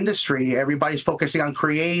 It's a new industry. Everybody's focusing on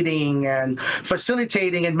creating and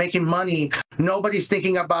facilitating and making money. Nobody's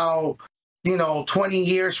thinking about 20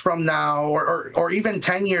 years from now or even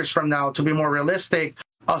 10 years from now, to be more realistic,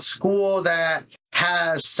 a school that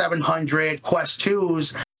has 700 Quest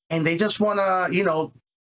 2s and they just want to,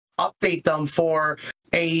 update them for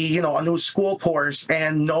a new school course,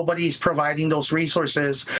 and nobody's providing those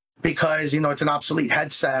resources because, it's an obsolete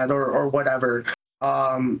headset or whatever.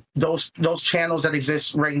 Those channels that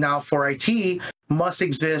exist right now for IT must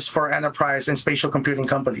exist for enterprise and spatial computing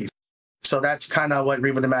companies. So that's kind of what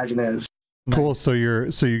Reboot Imagine is. Cool. So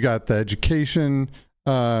you got the education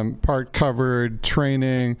part covered,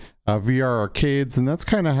 training, VR arcades, and that's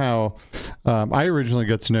kind of how I originally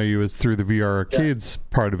got to know you, is through the VR arcades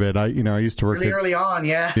part of it. I used to work really early on.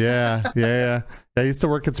 Yeah. I used to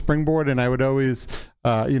work at Springboard, and I would always,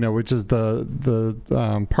 which is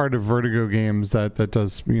the part of Vertigo Games that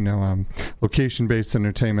does, location-based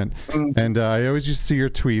entertainment. And I always used to see your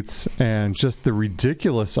tweets and just the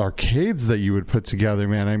ridiculous arcades that you would put together,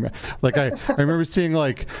 man. I remember seeing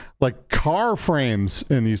like car frames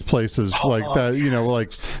in these places, like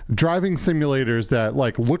driving simulators that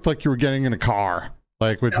looked like you were getting in a car.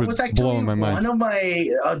 Which was blowing my mind. One of my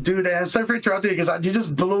dude, and I'm sorry for interrupting you because you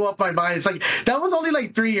just blew up my mind. It's that was only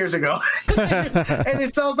 3 years ago, and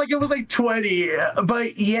it sounds like it was 20.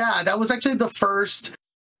 But yeah, that was actually the first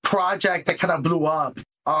project that kind of blew up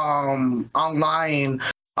online.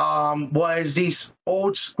 Was these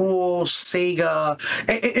old school Sega?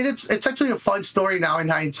 It's actually a fun story now in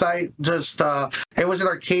hindsight. Just it was an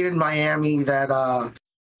arcade in Miami that.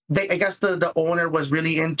 I guess the owner was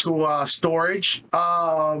really into storage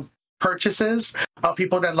purchases of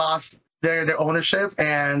people that lost their ownership,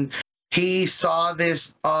 and he saw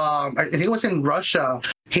this. I think it was in Russia.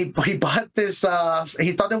 He bought this.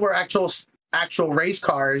 He thought they were actual race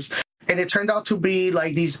cars, and it turned out to be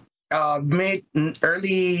these late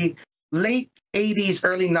 80s,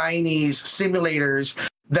 early 90s simulators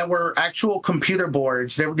that were actual computer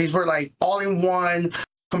boards. These were all-in-one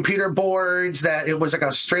computer boards, that it was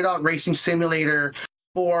a straight out racing simulator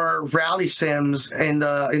for rally sims in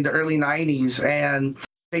the early 90s, and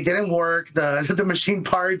they didn't work. The machine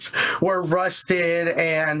parts were rusted,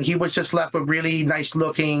 and he was just left with really nice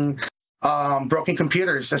looking broken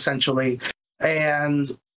computers, essentially. And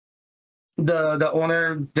the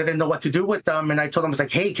owner didn't know what to do with them, and I told him, I was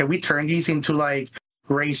like, hey, can we turn these into like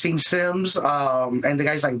racing sims? And the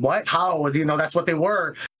guy's like, what? How? That's what they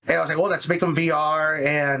were. And I was like, well, let's make them VR,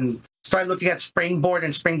 and started looking at Springboard.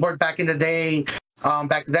 And Springboard back in the day,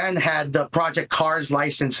 back then, had the Project Cars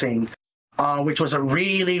licensing, which was a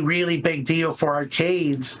really, really big deal for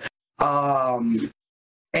arcades. And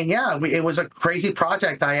yeah, it was a crazy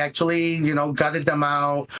project. I actually, gutted them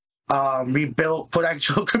out, rebuilt, put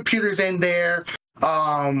actual computers in there,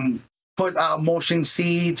 put motion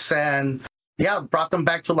seats, and yeah, brought them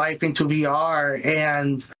back to life into VR.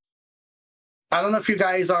 And I don't know if you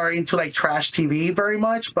guys are into like trash TV very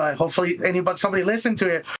much, but hopefully somebody listened to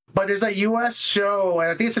it. But there's a US show, and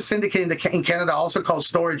I think it's a syndicate in Canada, also called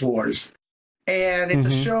Storage Wars. And it's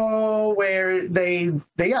a show where they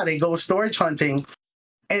go storage hunting.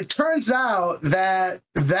 And it turns out that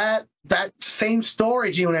same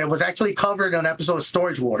storage unit was actually covered in an episode of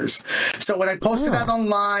Storage Wars. So when I posted that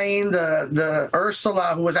online, the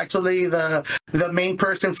Ursula, who was actually the main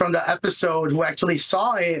person from the episode who actually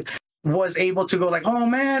saw it, was able to go like, oh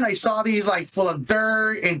man, I saw these like full of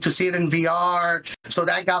dirt, and to see it in VR. So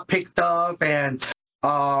that got picked up, and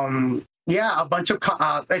yeah, a bunch of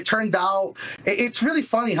it turned out it's really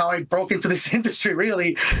funny how I broke into this industry,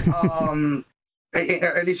 really.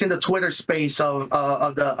 At least in the Twitter space of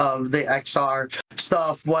the XR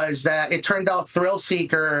stuff, was that it turned out Thrill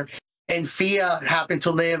Seeker and Fia happened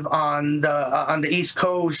to live on the East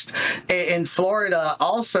Coast in Florida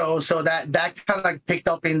also, so that kind of like picked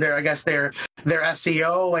up in their, I guess, their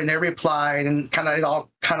SEO, and they replied, and it all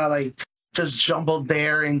kind of like just jumbled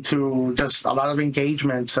there into just a lot of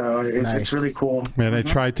engagement. So it's really cool. Man, I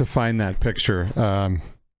tried to find that picture.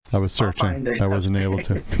 I was searching. I wasn't able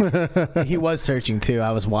to. He was searching too.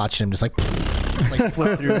 I was watching him just like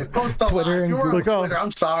flip through Twitter. Twitter.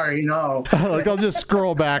 I'm sorry, no. Like, I'll just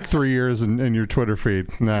scroll back 3 years in your Twitter feed.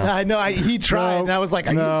 No, I know. He tried, and I was like,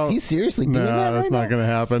 is he seriously doing that? No, that's not going to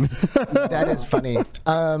happen. That is funny.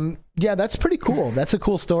 Yeah, that's pretty cool. That's a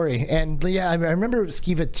cool story. And yeah, I remember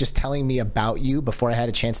Skiva just telling me about you before I had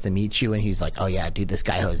a chance to meet you. And he's like, oh yeah, dude, this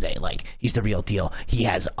guy Jose, like, he's the real deal. He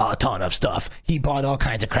has a ton of stuff. He bought all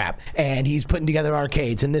kinds of crap, and he's putting together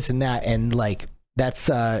arcades and this and that. And like, that's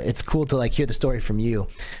it's cool to like hear the story from you.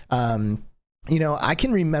 I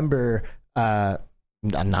can remember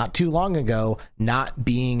not too long ago not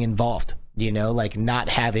being involved, like not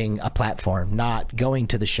having a platform, not going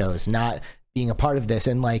to the shows, not being a part of this,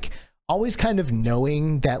 and like always kind of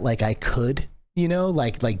knowing that like I could,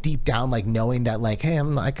 like deep down, like knowing that like, hey,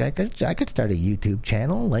 I'm like, I could start a YouTube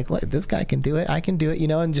channel, like this guy can do it, I can do it,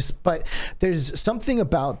 and just, but there's something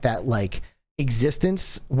about that like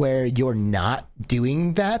existence where you're not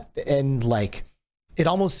doing that, and like it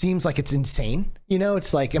almost seems like it's insane.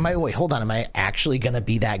 It's like, am I actually gonna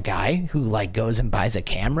be that guy who like goes and buys a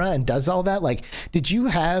camera and does all that? Like, did you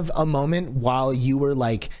have a moment while you were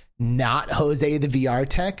like not Jose the VR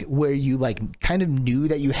tech where you like kind of knew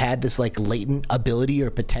that you had this like latent ability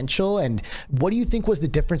or potential? And what do you think was the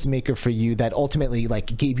difference maker for you that ultimately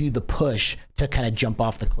like gave you the push to kind of jump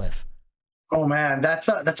off the cliff? Oh man, that's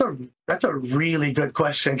a really good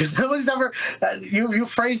question, because nobody's ever you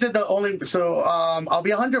phrased it so I'll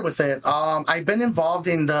be 100 with it. I've been involved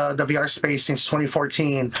in the VR space since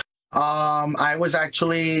 2014. I was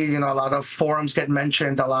actually, a lot of forums get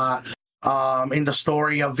mentioned a lot in the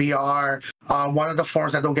story of VR. One of the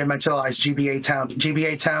forums that don't get mentioned a lot is GBA Temp.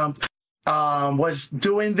 GBA Temp was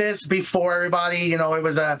doing this before everybody. It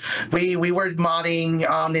was we were modding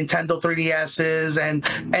Nintendo 3DSs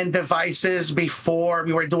and devices before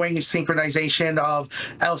we were doing synchronization of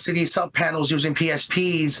LCD sub panels using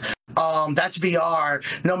PSPs. That's VR,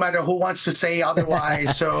 no matter who wants to say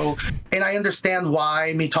otherwise. So, and I understand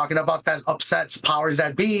why me talking about that upsets powers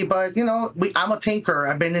that be, but I'm a tinker.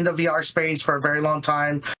 I've been in the VR space for a very long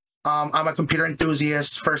time. I'm a computer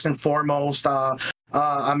enthusiast first and foremost. I'm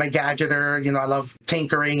a gadgeter, I love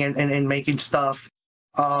tinkering and making stuff.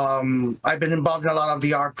 I've been involved in a lot of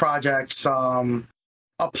VR projects.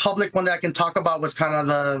 A public one that I can talk about was kind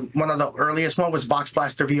of one of the earliest one was Box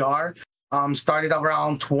Blaster VR. Started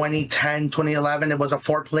around 2010, 2011. It was a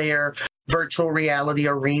 4-player virtual reality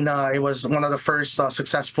arena. It was one of the first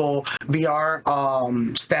successful VR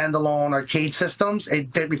standalone arcade systems.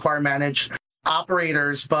 It did require managed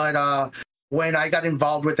operators, but when I got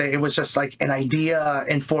involved with it, it was just like an idea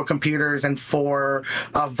and 4 computers and 4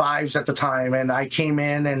 Vives at the time. And I came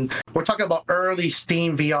in, and we're talking about early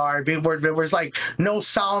Steam VR. There was like no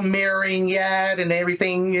sound mirroring yet and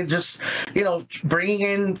everything. It just, bringing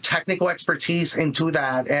in technical expertise into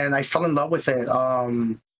that. And I fell in love with it.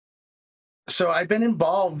 So I've been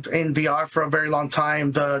involved in VR for a very long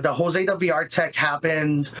time. The Jose the VR Tech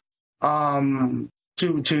happened,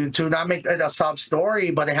 to not make it a sob story,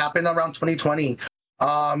 but it happened around 2020.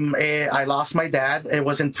 I lost my dad. It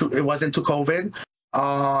wasn't to COVID.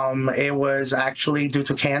 It was actually due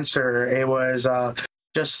to cancer. It was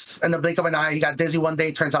just in the blink of an eye. He got dizzy one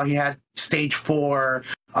day. Turns out he had stage 4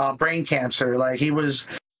 brain cancer. Like, he was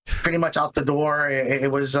pretty much out the door. It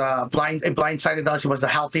was it blindsided us. He was the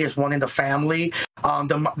healthiest one in the family.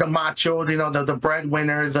 The macho, the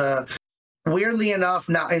breadwinner. Weirdly enough,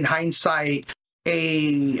 now in hindsight, too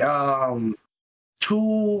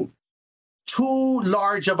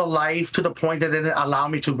large of a life to the point that it didn't allow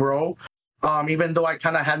me to grow. Even though I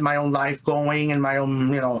kind of had my own life going and my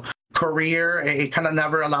own, career, it kind of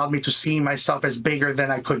never allowed me to see myself as bigger than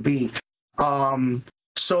I could be.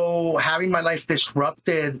 So having my life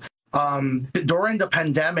disrupted during the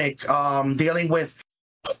pandemic, dealing with,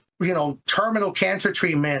 terminal cancer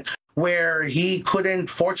treatment, where he couldn't,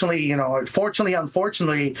 unfortunately,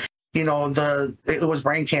 it was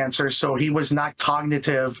brain cancer, so he was not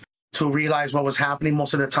cognitive to realize what was happening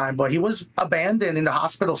most of the time, but he was abandoned in the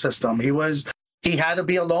hospital system. He had to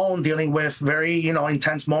be alone, dealing with very,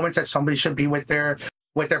 intense moments that somebody should be with their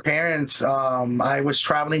parents. I was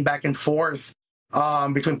traveling back and forth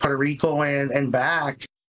between Puerto Rico and back.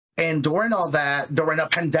 And during all that, during a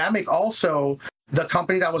pandemic also, the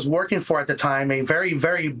company that I was working for at the time, a very,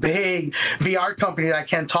 very big VR company that I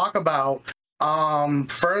can't talk about,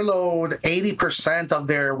 furloughed 80% of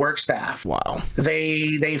their work staff. Wow.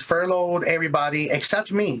 They furloughed everybody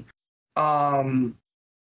except me. And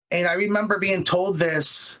I remember being told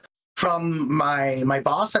this from my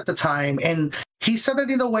boss at the time, and he said it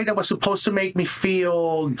in a way that was supposed to make me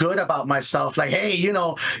feel good about myself. Like, hey, you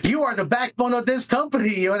are the backbone of this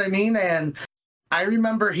company. You know what I mean? And I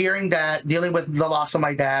remember hearing that, dealing with the loss of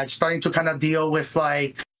my dad, starting to kind of deal with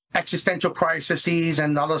like existential crises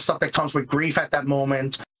and all the stuff that comes with grief at that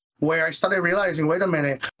moment, where I started realizing, wait a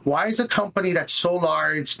minute, why is a company that's so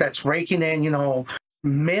large, that's raking in,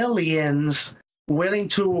 millions, willing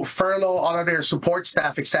to furlough all of their support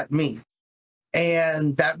staff except me?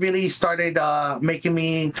 And that really started making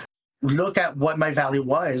me look at what my value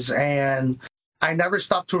was. And I never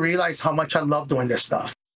stopped to realize how much I love doing this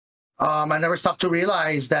stuff. I never stopped to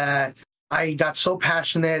realize that I got so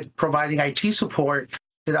passionate providing IT support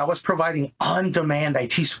that I was providing on-demand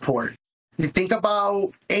IT support. You think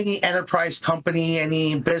about any enterprise company,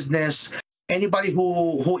 any business, anybody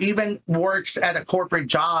who even works at a corporate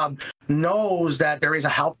job knows that there is a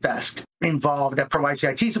help desk involved that provides the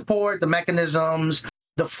IT support, the mechanisms,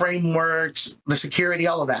 the frameworks, the security,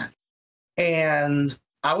 all of that. And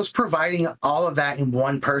I was providing all of that in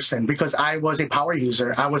one person because I was a power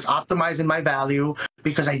user. I was optimizing my value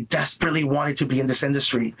because I desperately wanted to be in this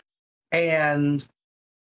industry. And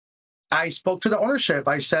I spoke to the ownership.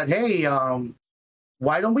 I said, hey,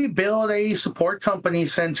 why don't we build a support company,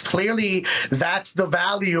 since clearly that's the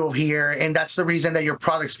value here, and that's the reason that your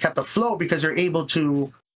products kept afloat, because you're able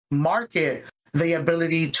to market the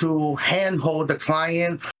ability to handhold the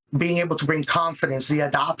client, being able to bring confidence, the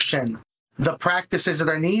adoption, the practices that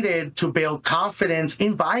are needed to build confidence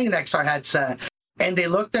in buying an XR headset. And they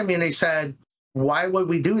looked at me and they said, why would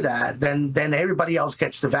we do that? Then everybody else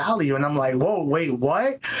gets the value. And I'm like, whoa, wait,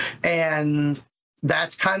 what? And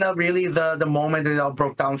that's kind of really the moment that it all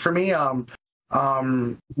broke down for me.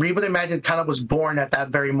 Reboot Imagine kind of was born at that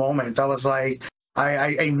very moment. I was like,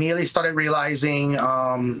 I immediately started realizing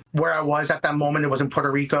where I was at that moment. It was in Puerto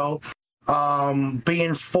Rico.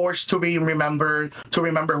 Being forced to remember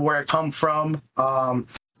where I come from,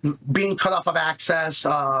 being cut off of access,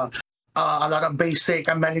 a lot of basic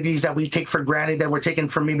amenities that we take for granted that were taken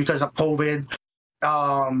from me because of COVID.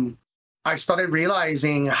 I started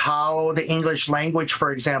realizing how the English language,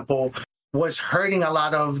 for example, was hurting a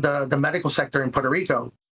lot of the medical sector in Puerto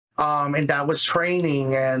Rico. And that was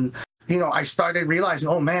training. And, I started realizing,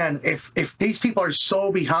 oh man, if these people are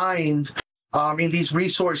so behind in these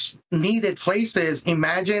resource needed places,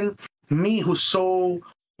 imagine me who's so,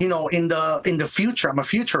 in the future. I'm a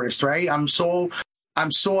futurist, right? I'm so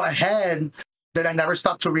ahead that I never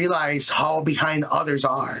stopped to realize how behind others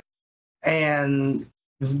are. And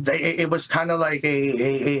it was kind of like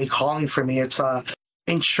a calling for me. It's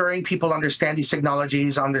ensuring people understand these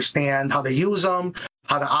technologies, understand how to use them,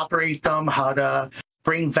 how to operate them, how to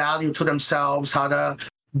bring value to themselves, how to,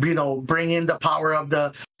 you know, bring in the power of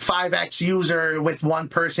the 5x user with one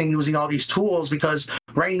person using all these tools. Because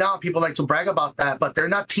right now people like to brag about that, but they're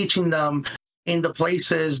not teaching them in the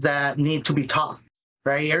places that need to be taught,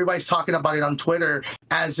 right? Everybody's talking about it on Twitter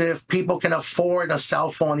as if people can afford a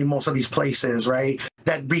cell phone in most of these places, right?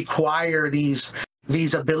 That require these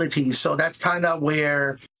abilities. So that's kind of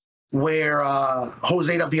where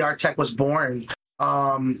Jose the VR Tech was born.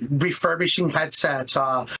 Refurbishing headsets,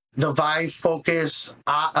 the Vive Focus,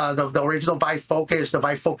 the original Vive Focus, the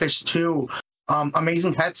Vive Focus 2,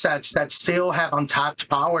 amazing headsets that still have untapped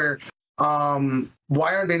power.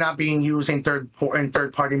 Why are they not being used in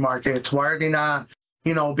third-party markets? Why are they not,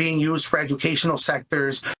 you know, being used for educational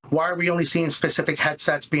sectors? Why are we only seeing specific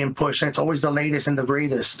headsets being pushed? And it's always the latest and the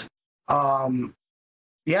greatest.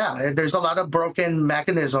 Yeah, there's a lot of broken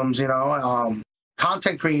mechanisms, you know.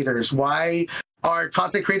 Content creators, why are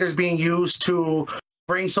content creators being used to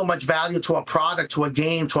bring so much value to a product, to a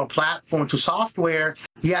game, to a platform, to software,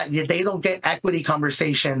 yet they don't get equity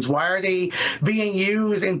conversations? Why are they being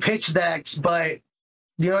used in pitch decks, but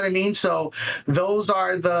you know what I mean? So those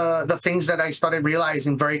are the things that I started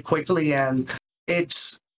realizing very quickly, and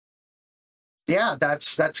it's, yeah,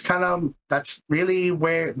 that's really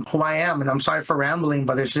who I am. And I'm sorry for rambling,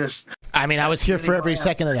 but it's just, I mean, I was here for every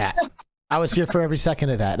second of that. I was here for every second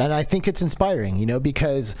of that. And I think it's inspiring, you know,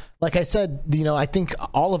 because like I said, you know, I think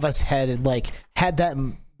all of us had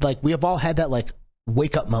that, like, we have all had that, like,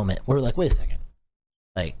 wake up moment where we're like, wait a second,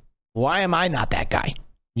 like, why am I not that guy?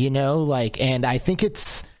 You know, like, and I think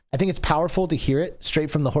it's powerful to hear it straight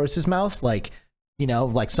from the horse's mouth. Like, you know,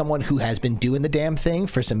 like someone who has been doing the damn thing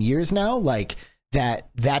for some years now, like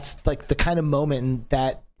that's like the kind of moment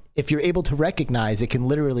that if you're able to recognize, it can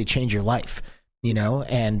literally change your life. You know,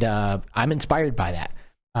 and I'm inspired by that.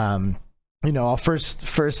 You know, I'll first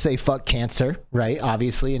say fuck cancer, right?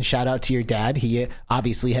 Obviously, and shout out to your dad. He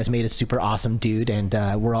obviously has made a super awesome dude, and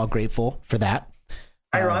we're all grateful for that.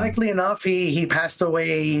 Ironically enough, he passed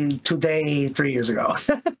away today 3 years ago.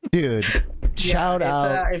 Dude, shout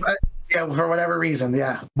out. Yeah, for whatever reason,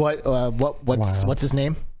 yeah. What's his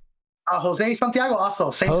name? Jose Santiago,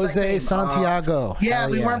 also same Jose Santiago. Yeah,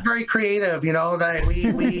 we weren't very creative, you know. That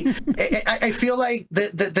we I feel like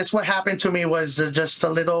this what happened to me was just a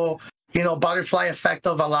little, you know, butterfly effect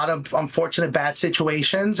of a lot of unfortunate bad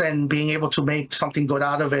situations and being able to make something good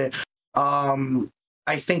out of it.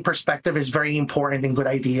 I think perspective is very important in good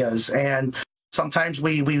ideas, and sometimes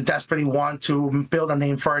we desperately want to build a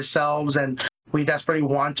name for ourselves, and we desperately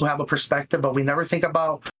want to have a perspective, but we never think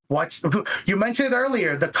about you mentioned it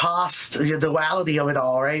earlier, the cost, the duality of it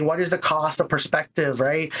all, right? What is the cost of perspective,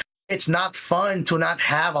 right? It's not fun to not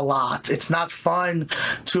have a lot. It's not fun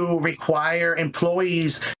to require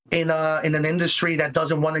employees in an industry that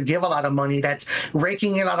doesn't want to give a lot of money, that's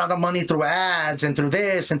raking in a lot of money through ads and through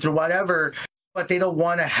this and through whatever, but they don't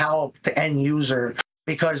want to help the end user,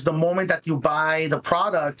 because the moment that you buy the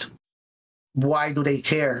product, why do they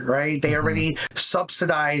care, right? They already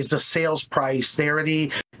subsidize the sales price. They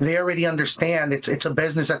already understand it's a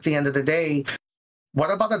business at the end of the day.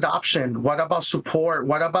 What about adoption? What about support?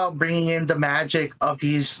 What about bringing in the magic of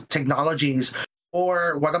these technologies?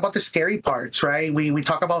 Or what about the scary parts, right? We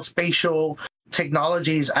talk about spatial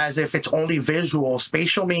technologies as if it's only visual.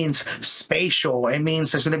 Spatial means spatial. It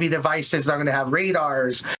means there's going to be devices that are going to have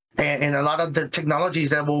radars and a lot of the technologies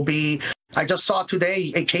that will be. I just saw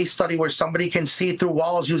today a case study where somebody can see through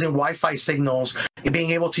walls using Wi-Fi signals,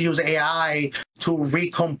 being able to use AI to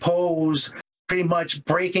recompose, pretty much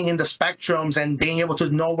breaking in the spectrums and being able to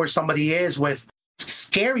know where somebody is with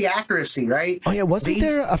scary accuracy, right? Oh yeah, wasn't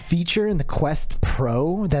there a feature in the Quest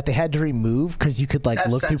Pro that they had to remove because you could like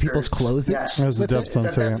look through people's clothes? Yes, as a depth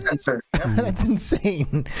sensor. That's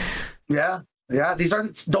insane. Yeah. Yeah,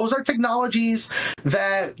 those are technologies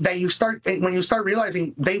that you start, when you start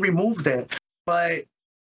realizing they removed it, but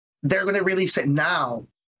they're going to release it now,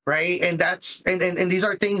 right? And that's and these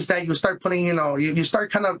are things that you start putting, you know, you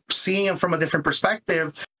start kind of seeing them from a different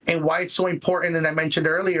perspective, and why it's so important. And I mentioned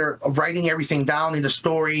earlier, writing everything down in the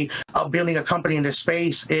story of building a company in this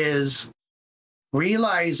space is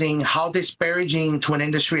realizing how disparaging to an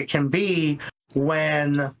industry it can be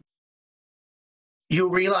when you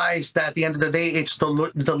realize that at the end of the day, it's the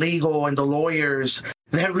legal and the lawyers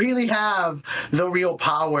that really have the real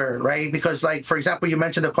power, right? Because, like, for example, you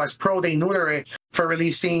mentioned the Quest Pro, they neuter it for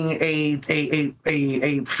releasing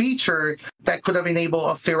a feature that could have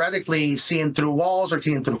enabled theoretically seeing through walls or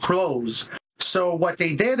seeing through clothes. So what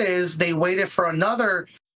they did is they waited for another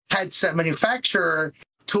headset manufacturer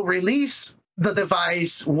to release the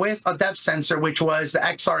device with a depth sensor, which was the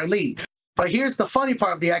XR Elite. But here's the funny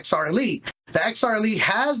part of the XR Elite. The XR Elite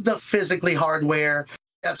has the physically hardware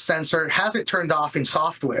depth sensor, has it turned off in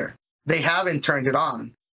software. They haven't turned it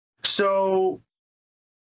on. So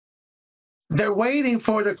they're waiting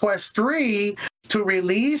for the Quest 3 to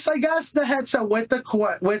release, I guess, the headset with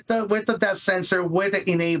the depth sensor with it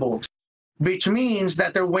enabled, which means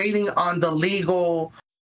that they're waiting on the legal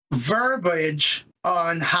verbiage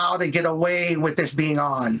on how to get away with this being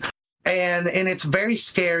on. And it's very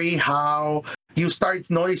scary how you start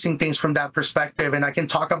noticing things from that perspective. And I can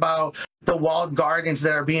talk about the walled gardens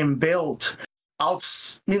that are being built out,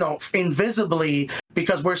 invisibly,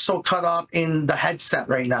 because we're so caught up in the headset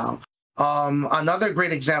right now. Another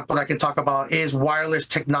great example I can talk about is wireless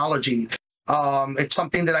technology. It's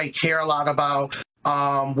something that I care a lot about.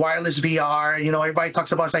 Wireless VR, everybody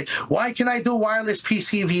talks about, it's like, why can I do wireless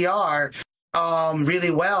PC VR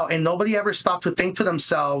really well? And nobody ever stopped to think to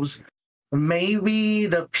themselves, maybe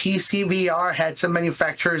the PC VR headset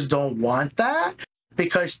manufacturers don't want that.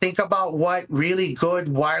 Because think about what really good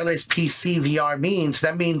wireless PC VR means.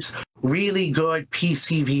 That means really good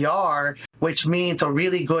PC VR, which means a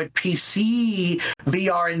really good PC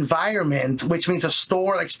VR environment, which means a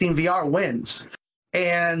store like Steam VR wins.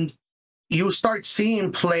 And you start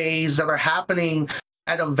seeing plays that are happening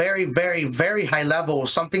at a very, very, very high level,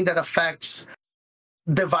 something that affects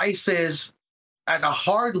devices at a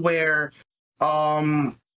hardware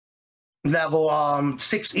level.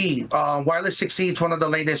 6E, wireless 6E is one of the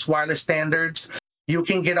latest wireless standards. You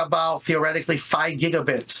can get about theoretically 5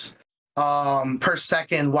 gigabits per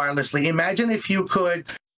second wirelessly. Imagine if you could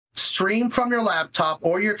stream from your laptop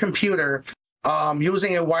or your computer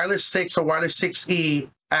using a wireless 6 or wireless 6E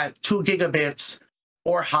at 2 gigabits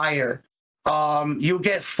or higher. You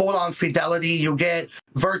get full-on fidelity. You get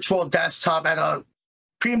virtual desktop at a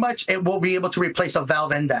pretty much, it will be able to replace a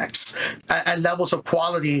Valve Index at levels of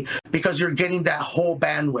quality because you're getting that whole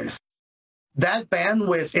bandwidth. That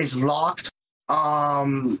bandwidth is locked.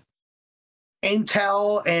 Intel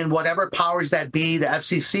and whatever powers that be, the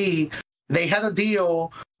FCC, they had a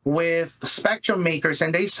deal with spectrum makers,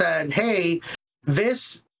 and they said, hey,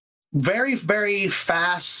 this very, very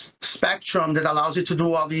fast spectrum that allows you to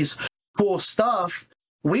do all these cool stuff,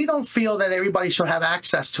 we don't feel that everybody should have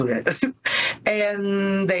access to it.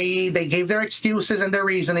 And they gave their excuses and their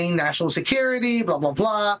reasoning, national security, blah, blah,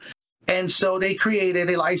 blah. And so they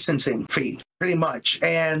created a licensing fee, pretty much.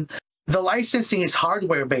 And the licensing is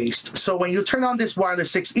hardware-based. So when you turn on this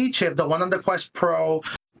wireless 6E chip, the one on the Quest Pro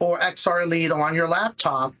or XR Elite or on your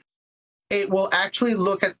laptop, it will actually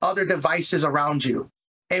look at other devices around you.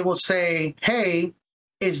 It will say, hey,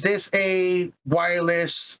 is this a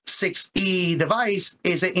wireless 6E device?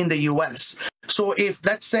 Is it in the US? So if,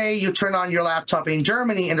 let's say, you turn on your laptop in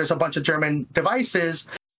Germany and there's a bunch of German devices,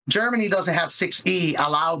 Germany doesn't have 6E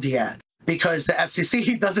allowed yet because the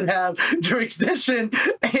FCC doesn't have jurisdiction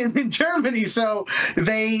in Germany. So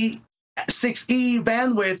 6E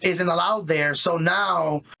bandwidth isn't allowed there. So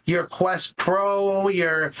now your Quest Pro,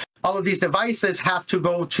 all of these devices have to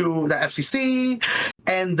go to the FCC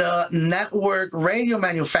and the network radio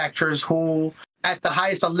manufacturers who at the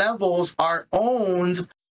highest levels are owned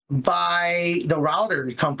by the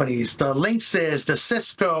router companies, the Linksys, the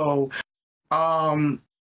Cisco.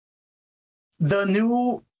 The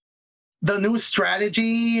new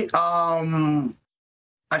strategy, I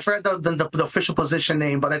forgot the official position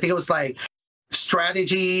name, but I think it was like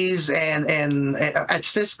strategies and at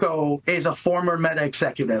Cisco is a former Meta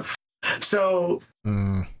executive. So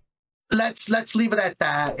let's leave it at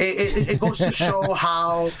that. It goes to show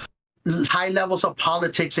how high levels of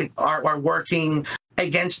politics are working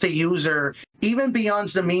against the user, even beyond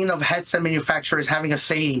the mean of headset manufacturers having a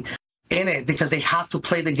say in it, because they have to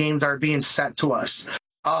play the games that are being set to us.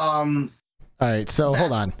 All right, so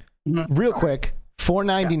hold on. Real quick,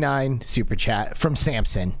 $4.99 super chat from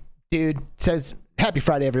Samson. Dude says, happy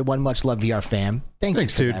Friday, everyone. Much love, VR fam. Thanks, you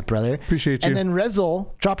for dude. that, brother. Appreciate you. And then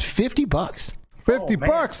Rezel dropped $50. 50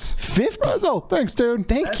 bucks. 50. Rezel, thanks, dude.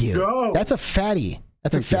 Thank you. Go. That's a fatty.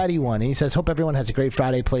 That's a fatty one. And he says, hope everyone has a great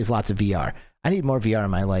Friday, plays lots of VR. I need more VR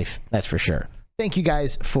in my life. That's for sure. Thank you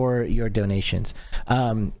guys for your donations.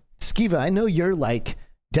 Skiva, I know you're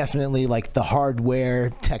definitely the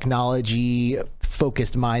hardware technology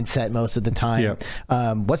focused mindset most of the time. Yep.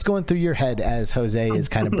 What's going through your head as Jose is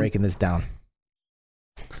kind of breaking this down?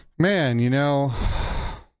 Man,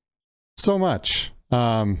 so much.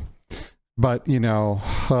 But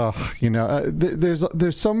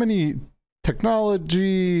there's so many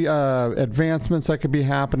technology advancements that could be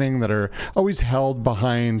happening that are always held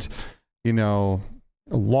behind,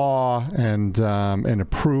 law and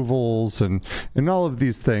approvals and all of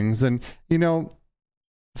these things. And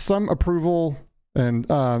some approval And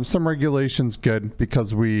some regulation's good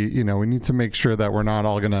because we need to make sure that we're not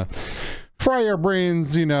all gonna fry our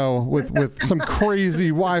brains, with some crazy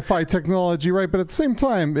Wi-Fi technology, right? But at the same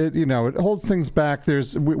time, it holds things back.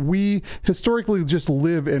 We historically just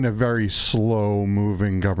live in a very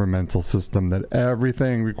slow-moving governmental system that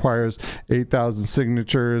everything requires 8,000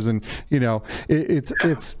 signatures, and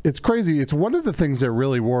it's crazy. It's one of the things that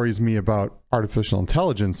really worries me about artificial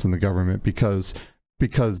intelligence in the government because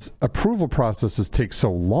approval processes take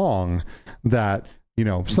so long that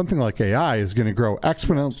something like AI is going to grow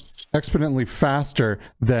exponentially faster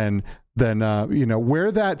than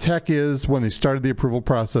where that tech is when they started the approval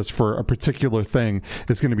process for a particular thing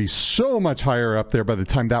is going to be so much higher up there by the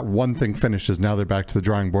time that one thing finishes. Now they're back to the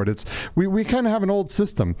drawing board. We kind of have an old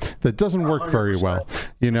system that doesn't work very well,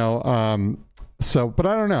 but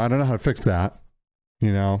I don't know how to fix that,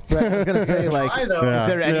 Right, I was going to say, is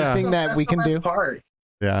there anything that we can do?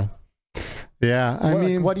 Yeah. Yeah, I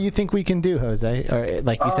mean, what do you think we can do, Jose? Or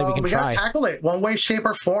like you said, we can try. We gotta tackle it one way, shape,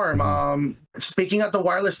 or form. Mm-hmm. Speaking of the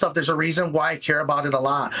wireless stuff, there's a reason why I care about it a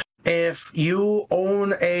lot. If you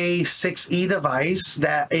own a 6E device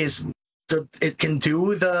it can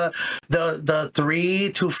do the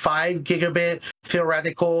 3 to 5 gigabit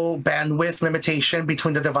theoretical bandwidth limitation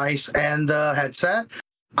between the device and the headset,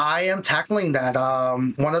 I am tackling that.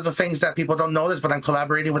 One of the things that people don't know this, but I'm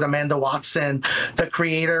collaborating with Amanda Watson, the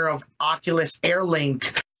creator of Oculus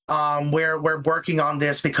AirLink. We're working on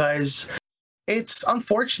this because it's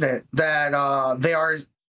unfortunate that they are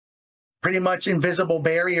pretty much invisible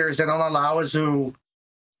barriers that don't allow us to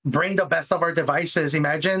bring the best of our devices.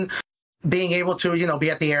 Imagine being able to, be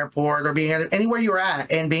at the airport or being anywhere you're at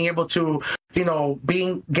and being able to,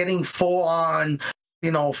 getting full on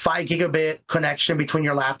 5 gigabit connection between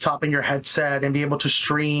your laptop and your headset and be able to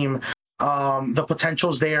stream. The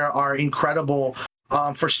potentials there are incredible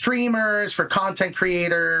for streamers, for content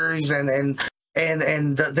creators, and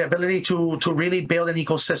the ability to really build an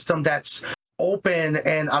ecosystem that's open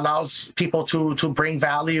and allows people to bring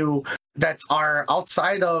value that are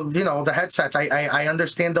outside of the headsets. I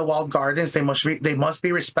understand the walled gardens; they must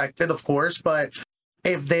be respected, of course, but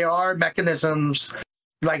if there are mechanisms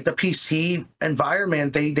like the PC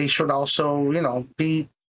environment, they should also,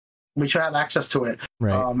 we should have access to it.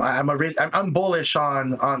 Right. I'm bullish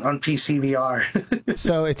on PC VR.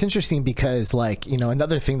 So it's interesting because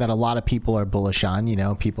another thing that a lot of people are bullish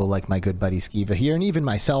on, people like my good buddy Skiva here, and even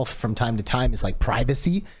myself from time to time, is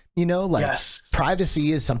privacy. Yes.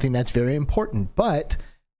 Privacy is something that's very important, but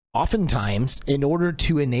oftentimes, in order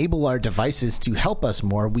to enable our devices to help us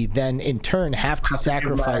more, we then in turn have to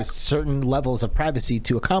sacrifice certain levels of privacy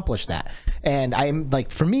to accomplish that. And I'm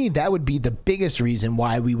for me, that would be the biggest reason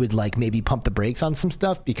why we would maybe pump the brakes on some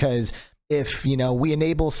stuff, because if we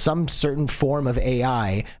enable some certain form of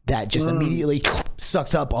AI that just immediately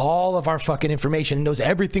sucks up all of our fucking information and knows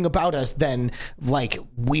everything about us, then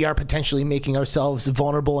we are potentially making ourselves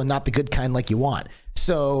vulnerable and not the good kind like you want.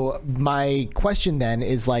 So my question then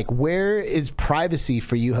is where is privacy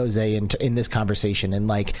for you, Jose, in this conversation? And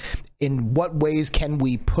in what ways can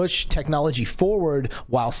we push technology forward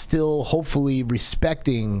while still hopefully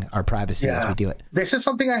respecting our privacy as we do it? This is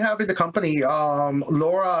something I have in the company.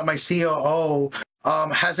 Laura, my COO,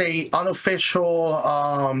 has a unofficial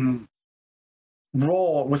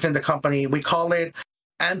role within the company. We call it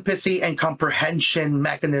empathy and comprehension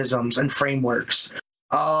mechanisms and frameworks.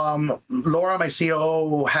 Laura, my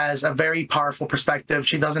COO, has a very powerful perspective.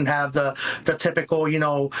 She doesn't have the typical,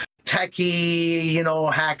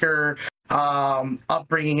 techie, hacker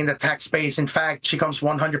upbringing in the tech space. In fact, she comes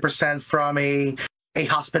 100% from a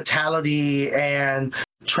hospitality and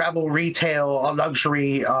travel retail, a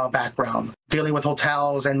luxury background, dealing with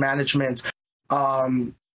hotels and management.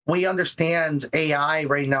 We understand AI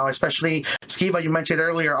right now, especially, Skiva, you mentioned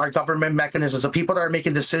earlier, our government mechanisms, the people that are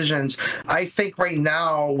making decisions. I think right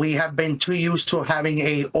now we have been too used to having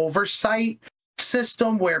a oversight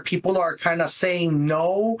system where people are kind of saying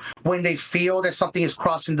no when they feel that something is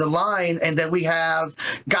crossing the line, and then we have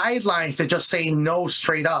guidelines that just say no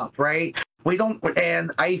straight up, right? We don't,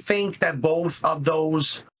 and I think that both of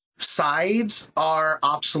those sides are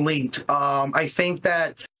obsolete. I think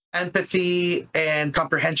that empathy and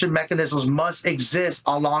comprehension mechanisms must exist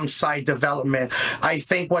alongside development. I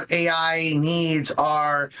think what AI needs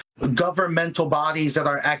are governmental bodies that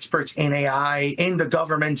are experts in AI, in the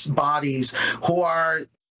government's bodies, who are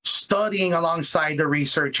studying alongside the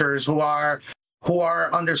researchers, who are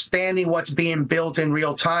understanding what's being built in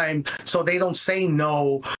real time, so they don't say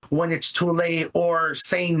no when it's too late, or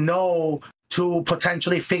say no to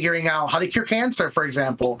potentially figuring out how to cure cancer, for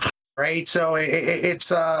example. Right, so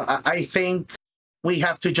it's. I think we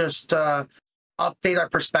have to just update our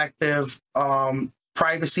perspective.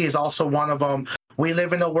 Privacy is also one of them. We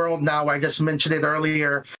live in a world now, I just mentioned it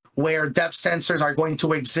earlier, where depth sensors are going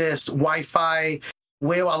to exist. Wi-Fi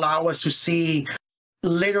will allow us to see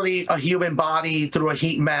literally a human body through a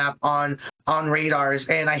heat map on radars.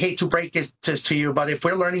 And I hate to break this to you, but if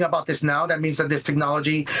we're learning about this now, that means that this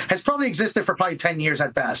technology has probably existed for probably 10 years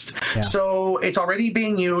at best. Yeah. So it's already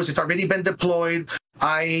being used. It's already been deployed.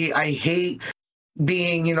 I hate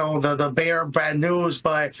being, the bearer of bad news,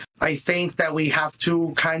 but I think that we have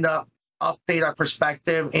to kind of update our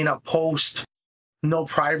perspective in a post no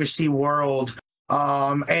privacy world,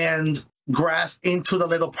 and grasp into the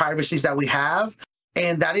little privacies that we have.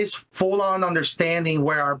 And that is full on understanding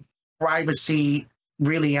where our privacy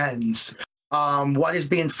really ends. What is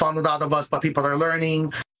being funneled out of us, but people are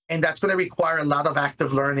learning. And that's going to require a lot of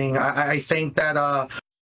active learning. I think that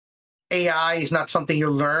AI is not something you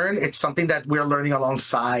learn. It's something that we're learning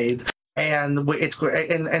alongside. And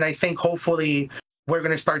I think hopefully we're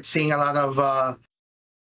going to start seeing a lot of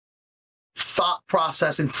thought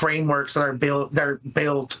process and frameworks that are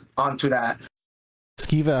built onto that.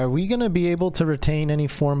 Skiva, are we going to be able to retain any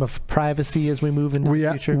form of privacy as we move into the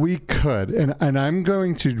future? We could, and I'm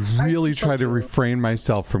going to really try to refrain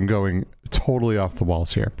myself from going totally off the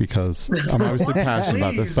walls here, because I'm obviously passionate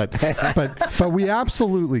about this, but we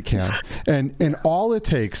absolutely can. And all it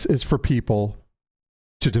takes is for people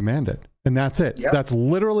to demand it. And that's it. Yep. That's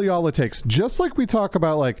literally all it takes. Just like we talk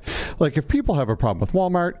about, like if people have a problem with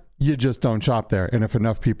Walmart, you just don't shop there. And if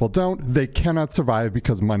enough people don't, they cannot survive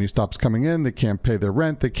because money stops coming in. They can't pay their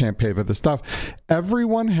rent. They can't pay for the stuff.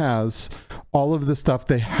 Everyone has all of this stuff.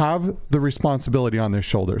 They have the responsibility on their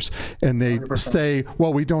shoulders. And they 100%. Say,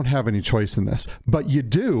 well, we don't have any choice in this. But you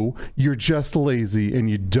do. You're just lazy and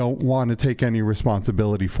you don't want to take any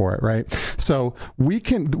responsibility for it, right? So we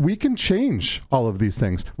can change all of these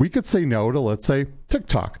things. We could say no to, let's say,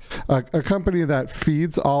 TikTok, a company that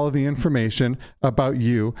feeds all of the information about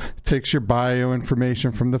you, takes your bio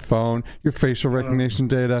information from the phone, your facial recognition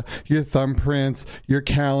data, your thumbprints, your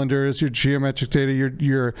calendars, your geometric data,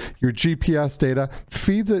 your GPS data,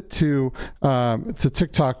 feeds it to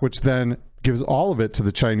TikTok, which then gives all of it to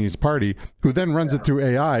the Chinese party, who then runs it through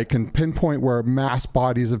AI, can pinpoint where mass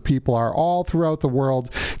bodies of people are all throughout the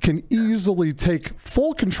world, can easily take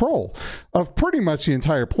full control of pretty much the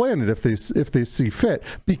entire planet if they see fit,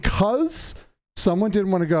 because someone didn't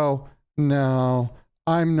want to go, no,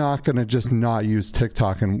 I'm not going to just not use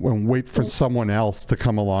TikTok and wait for someone else to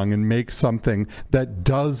come along and make something that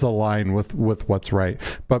does align with what's right.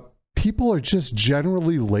 But people are just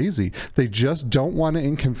generally lazy. They just don't want to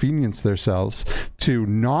inconvenience themselves to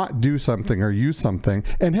not do something or use something.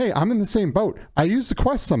 And hey, I'm in the same boat. I use the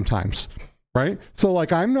Quest sometimes, right? So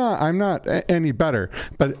like I'm not any better,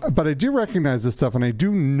 but I do recognize this stuff, and I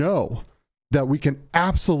do know that we can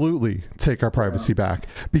absolutely take our privacy back,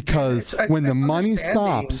 because when the money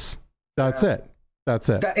stops, that's it. That's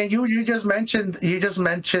it. And you just mentioned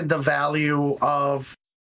the value of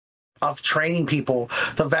training people,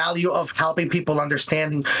 the value of helping people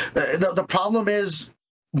understanding. The problem is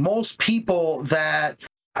most people that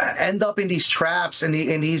end up in these traps and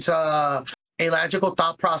in these illogical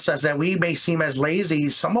thought process that we may seem as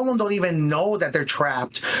lazy, some of them don't even know that they're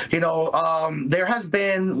trapped. There has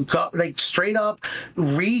been like straight up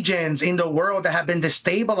regions in the world that have been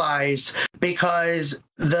destabilized because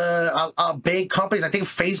the big companies, I think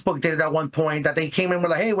Facebook did it at one point, that they came in and were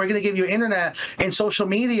like, hey, we're going to give you internet and social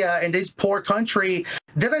media, and this poor country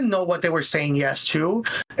didn't know what they were saying yes to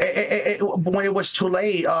when it was too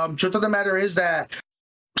late. Truth of the matter is that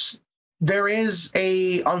there is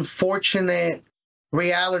a unfortunate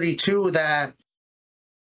reality too, that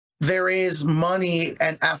there is money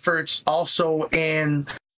and efforts also in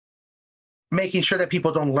making sure that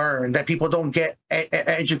people don't learn, that people don't get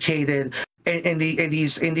educated in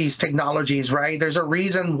these technologies, right? There's a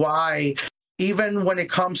reason why, even when it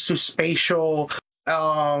comes to spatial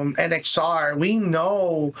and XR, we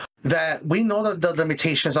know the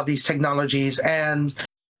limitations of these technologies, and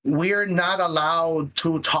we're not allowed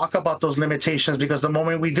to talk about those limitations, because the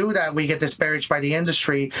moment we do that, we get disparaged by the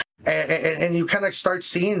industry, and you kind of start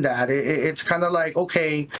seeing that. It's kind of like,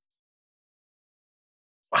 okay,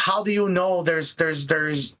 how do you know there's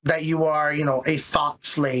that you are, a thought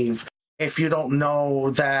slave, if you don't know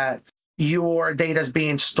that your data is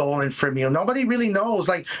being stolen from you? Nobody really knows.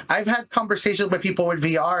 Like, I've had conversations with people with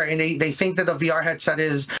VR, and they think that the VR headset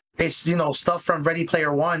is stuff from Ready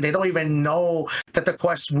Player One. They don't even know that the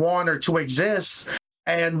Quest 1 or 2 exists.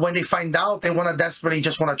 And when they find out, they want to desperately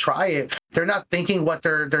just want to try it. They're not thinking what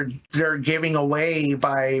they're giving away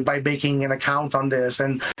by making an account on this,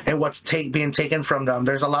 and what's being taken from them.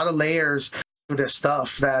 There's a lot of layers this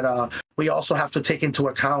stuff that we also have to take into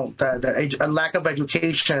account that a lack of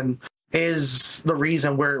education is the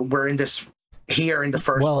reason we're in this here in the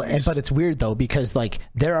first place. But it's weird though, because like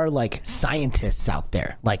there are like scientists out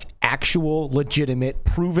there, like actual legitimate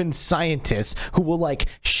proven scientists who will like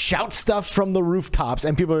shout stuff from the rooftops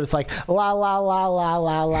and people are just like la la la la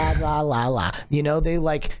la la la la la, you know, they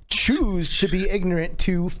like choose to be ignorant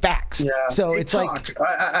to facts. So TikTok. It's like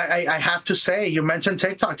I have to say, you mentioned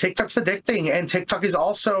TikTok's addicting, and TikTok is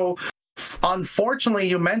also, unfortunately,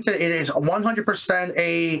 you mentioned it is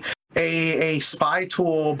 100% a spy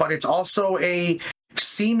tool, but it's also a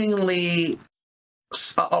seemingly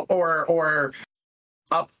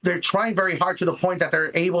they're trying very hard to the point that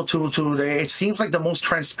they're able to it seems like the most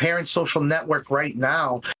transparent social network right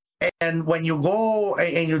now. And when you go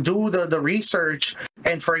and you do the research,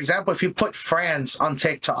 and for example, if you put France on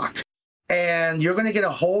TikTok, and you're going to get a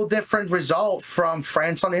whole different result from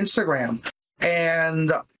France on Instagram,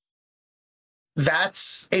 and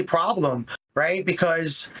that's a problem, right?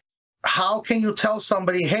 Because how can you tell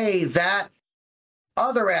somebody, hey, that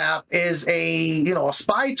other app is a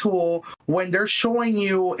spy tool, when they're showing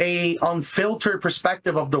you a unfiltered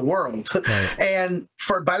perspective of the world? Right. And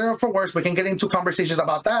for better or for worse, we can get into conversations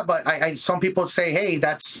about that, but I some people say, hey,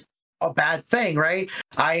 that's a bad thing, right?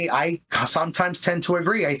 I sometimes tend to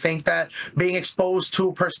agree. I think that being exposed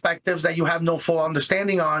to perspectives that you have no full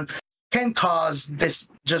understanding on can cause this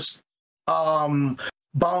just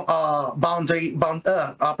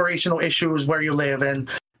operational issues where you live and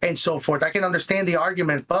so forth. I can understand the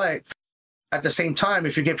argument, but at the same time,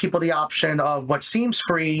 if you give people the option of what seems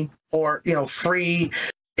free or free,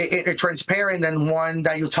 transparent, than one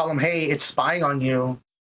that you tell them, hey, it's spying on you.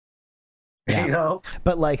 Yeah.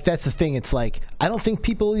 But like that's the thing. It's like I don't think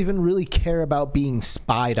people even really care about being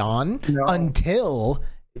spied on until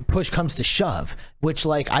push comes to shove, which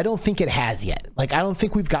like I don't think it has yet. Like I don't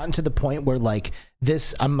think we've gotten to the point where like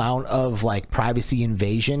this amount of like privacy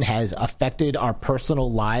invasion has affected our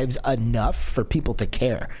personal lives enough for people to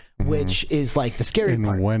care, which is like the scary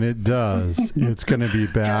part. And when it does, it's going to be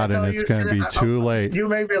bad, and it's going to be too late. You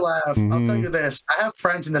made me laugh. I'll tell you this. I have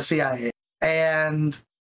friends in the CIA, and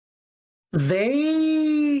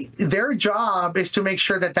their job is to make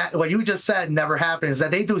sure that what you just said never happens, that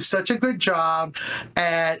they do such a good job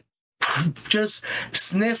at just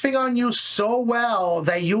sniffing on you so well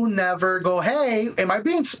that you never go, hey, am I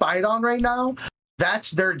being spied on right now?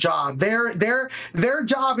 That's their job. Their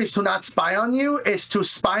job is to not spy on you, is to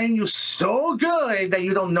spy on you so good that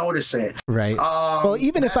you don't notice it. Right. Well,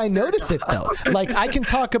 even if I notice it though, like I can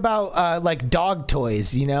talk about like dog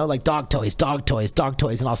toys, like dog toys,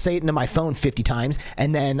 and I'll say it into my phone 50 times,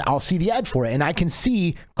 and then I'll see the ad for it, and I can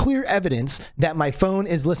see clear evidence that my phone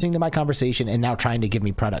is listening to my conversation and now trying to give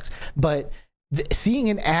me products. But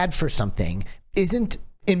seeing an ad for something isn't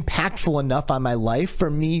impactful enough on my life for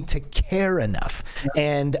me to care enough.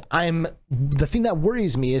 And the thing that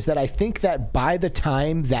worries me is that I think that by the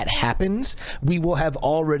time that happens, we will have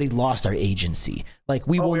already lost our agency. Like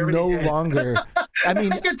we will no longer. I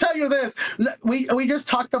mean, I can tell you this. We just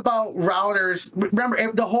talked about routers.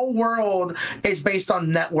 Remember, the whole world is based on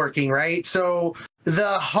networking, right? So the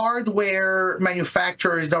hardware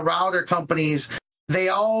manufacturers, the router companies, they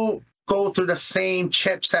all go through the same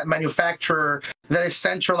chipset manufacturer that is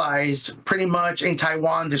centralized pretty much in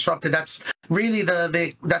Taiwan, disrupted. That's really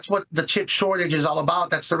that's what the chip shortage is all about.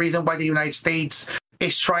 That's the reason why the United States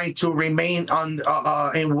is trying to remain on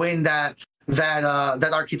and win that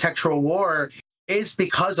architectural war, is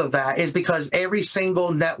because of that. Is because every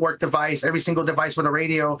single network device, every single device with a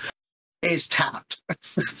radio is tapped.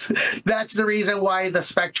 That's the reason why the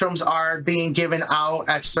spectrums are being given out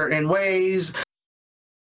at certain ways.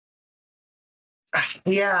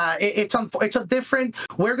 Yeah, it's a different.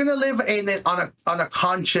 We're gonna live in it on a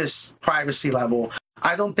conscious privacy level.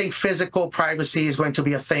 I don't think physical privacy is going to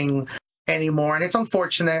be a thing anymore, and it's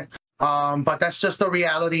unfortunate. But that's just the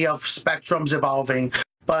reality of spectrums evolving.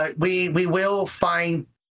 But we will find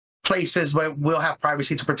places where we'll have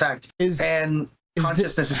privacy to protect, and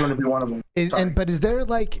consciousness is going to be one of them. Is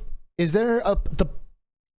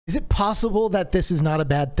it possible that this is not a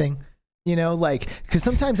bad thing? Because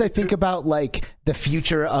sometimes I think about like the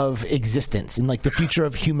future of existence and like the future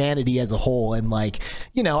of humanity as a whole, and like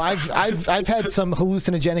I've had some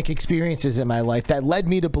hallucinogenic experiences in my life that led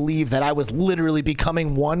me to believe that I was literally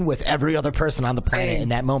becoming one with every other person on the planet in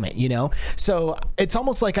that moment. So it's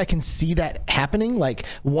almost like I can see that happening. Like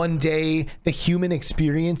one day the human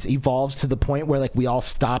experience evolves to the point where like we all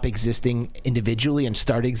stop existing individually and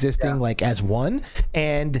start existing like as one.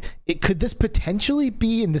 And could this potentially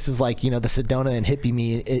be? And this is like the Sedona and hippie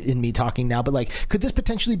me in me talking now, but like could this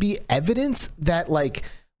potentially be evidence that like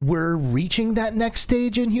we're reaching that next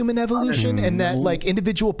stage in human evolution, and that like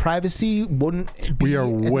individual privacy wouldn't be we are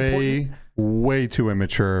as important? way too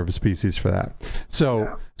immature of a species for that.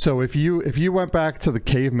 So if you went back to the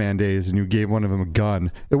caveman days and you gave one of them a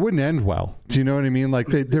gun, it wouldn't end well. Do you know what I mean? Like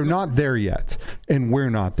they're not there yet, and we're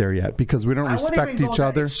not there yet because we don't respect each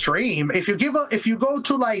other. Extreme. If you go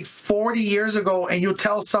to like 40 years ago and you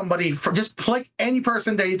tell somebody, just click any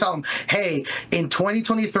person there, you tell them, hey, in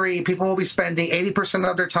 2023, people will be spending 80%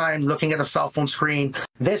 of their time looking at a cell phone screen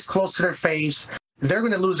this close to their face. They're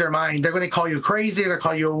going to lose their mind. They're going to call you crazy. They're going to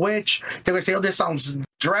call you a witch. They're going to say, oh, this sounds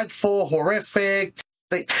dreadful, horrific.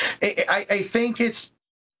 I think it's,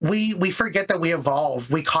 we forget that we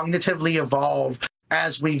evolve. We cognitively evolve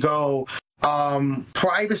as we go.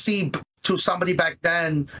 Privacy to somebody back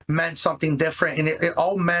then meant something different. And it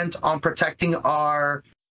all meant on protecting our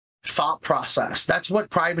thought process. That's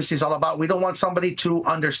what privacy is all about. We don't want somebody to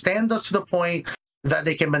understand us to the point that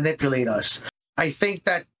they can manipulate us. I think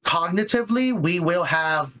that cognitively we will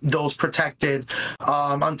have those protected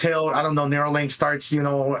until, I don't know, Neuralink starts,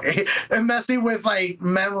 messing with like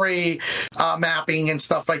memory mapping and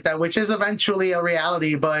stuff like that, which is eventually a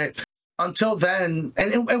reality. But until then,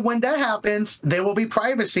 and when that happens, there will be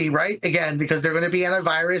privacy, right? Again, because there are going to be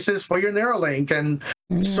antiviruses for your Neuralink and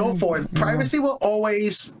so forth. Privacy will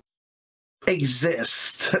always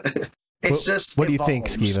exist. It's just what do you evolves. think,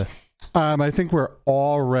 Skiva? I think we're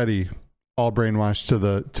already all brainwashed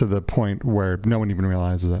to the point where no one even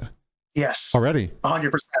realizes it. Yes. Already. 100%.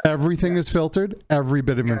 Everything is filtered. Every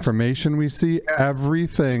bit of information we see,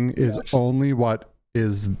 everything is only what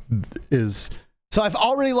is. So I've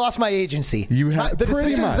already lost my agency. You have the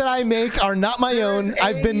decisions that I make are not my own.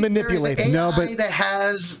 I've been manipulated.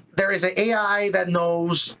 There is an AI that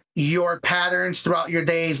knows your patterns throughout your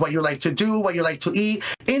days, what you like to do, what you like to eat.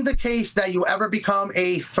 In the case that you ever become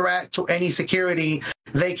a threat to any security,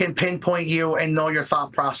 they can pinpoint you and know your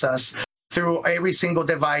thought process through every single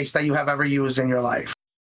device that you have ever used in your life.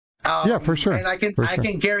 Yeah, for sure. And I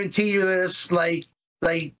can guarantee you this, like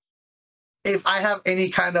if I have any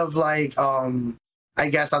kind of like, I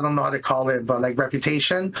guess I don't know how to call it, but like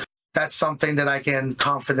reputation, that's something that I can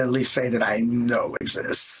confidently say that I know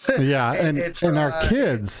exists. Yeah, and our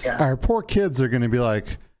kids, our poor kids are going to be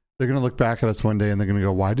like, they're going to look back at us one day and they're going to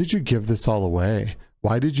go, why did you give this all away?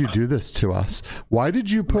 Why did you do this to us? Why did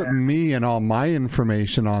you put me and all my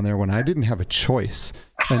information on there when I didn't have a choice?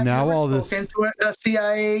 And now all this. Have you ever spoken to a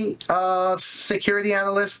CIA security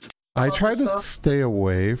analyst? I try to stay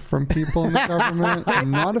away from people in the government. I'm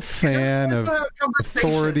not a fan of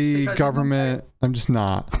authority, government. I'm just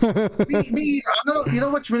not. You know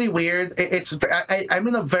what's really weird? I'm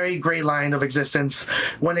in a very gray line of existence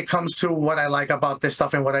when it comes to what I like about this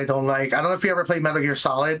stuff and what I don't like. I don't know if you ever played Metal Gear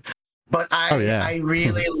Solid, but I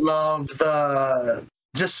really love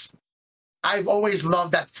I've always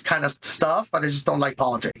loved that kind of stuff, but I just don't like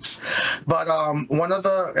politics. But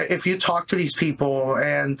if you talk to these people,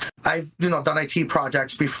 and I've done IT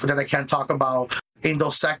projects before that I can't talk about in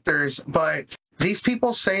those sectors, but these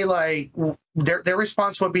people say like their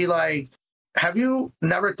response would be like, have you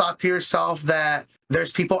never thought to yourself that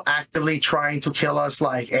there's people actively trying to kill us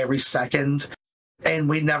like every second, and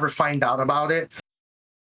we never find out about it?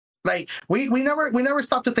 Like we never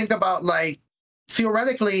stop to think about like,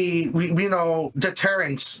 theoretically, we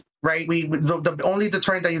deterrence, right? The only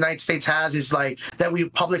deterrent that the United States has is like that we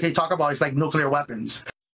publicly talk about is like nuclear weapons.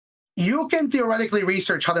 You can theoretically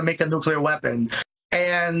research how to make a nuclear weapon,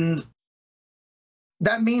 and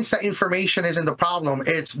that means that information isn't the problem.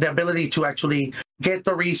 It's the ability to actually get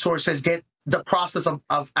the resources, get the process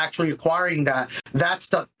of actually acquiring that. That's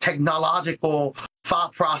the technological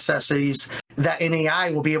thought processes that an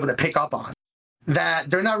AI will be able to pick up on. That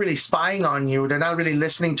they're not really spying on you. They're not really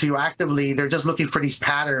listening to you actively. They're just looking for these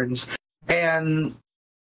patterns. And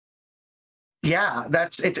yeah,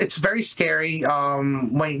 it's very scary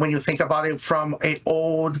when you think about it from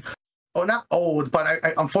not old, but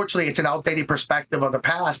unfortunately it's an outdated perspective of the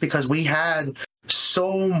past, because we had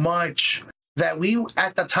so much that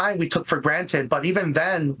at the time we took for granted. But even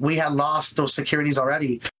then we had lost those securities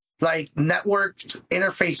already. Like networked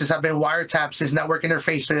interfaces have been wiretapped since network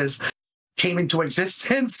interfaces came into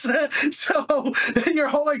existence. So your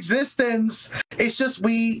whole existence, it's just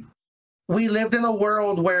we lived in a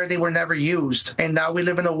world where they were never used, and now we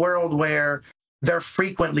live in a world where they're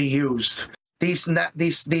frequently used. These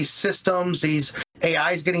systems, these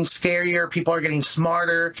AIs getting scarier, people are getting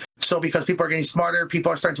smarter. So because people are getting smarter,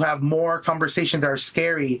 people are starting to have more conversations that are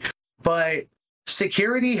scary. But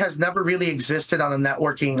security has never really existed on a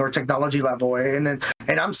networking or technology level. And then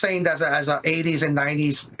and I'm saying that as a 80s and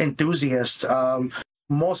 90s enthusiast,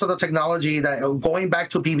 most of the technology that going back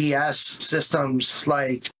to BBS systems,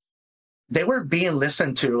 like they were being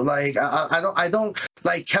listened to. Like I don't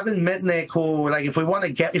like Kevin Mitnick, who, like, if we want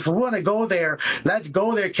to go there, let's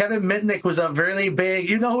go there. Kevin Mitnick was a really big,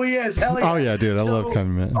 you know who he is? Hell yeah. Oh yeah, dude, I love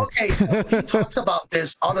Kevin Mitnick. Okay, so he talks about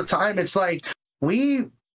this all the time. It's like if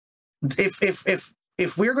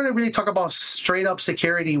we're going to really talk about straight up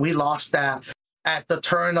security, we lost that at the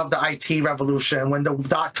turn of the IT revolution. When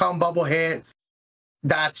the .com bubble hit,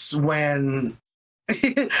 that's when,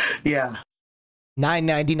 yeah.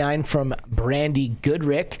 $9.99 from Brandy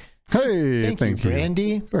Goodrick. Hey, thank you,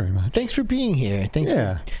 Brandy. Very much. Thanks for being here. Thanks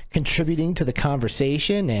for contributing to the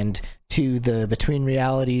conversation and to the Between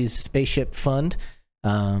Realities Spaceship Fund.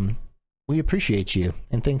 We appreciate you,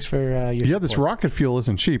 and thanks for your support. This rocket fuel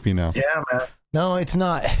isn't cheap, you know. Yeah, man. No, it's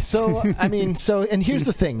not. So, I mean, and here's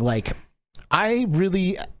the thing, like, I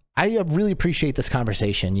really appreciate this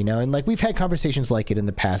conversation, you know, and like we've had conversations like it in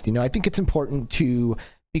the past, you know. I think it's important to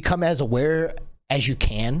become as aware as you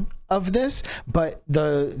can of this, but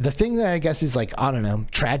the thing that I guess is, like, I don't know,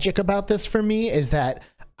 tragic about this for me is that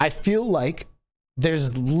I feel like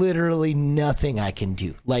there's literally nothing I can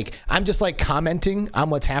do. Like, I'm just like commenting on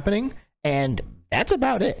what's happening, and that's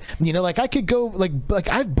about it. You know, like I could go like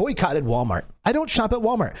I've boycotted Walmart. I don't shop at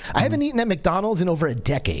Walmart. I haven't eaten at McDonald's in over a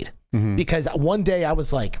decade because one day I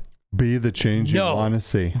was like, be the change you want to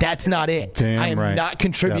see. That's not it. Damn I am not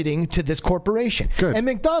contributing to this corporation. Good. And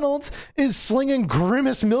McDonald's is slinging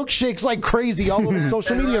Grimace milkshakes like crazy all over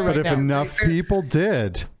social media right now. But if enough people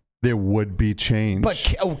did, there would be change.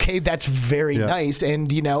 But okay, that's very nice.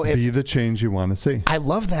 And, you know, be the change you want to see. I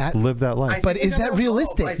love that. Live that life. But is that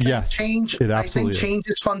realistic? Yes. It absolutely change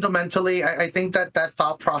is fundamentally. I think that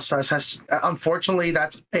thought process has, unfortunately,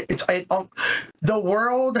 the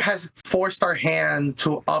world has forced our hand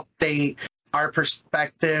to update our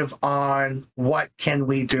perspective on what can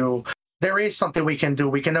we do. There is something we can do.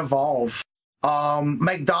 We can evolve.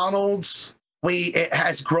 McDonald's, it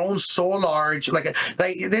has grown so large. Like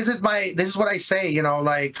this is what I say, you know,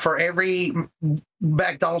 like for every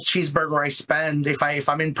McDonald's cheeseburger I spend, if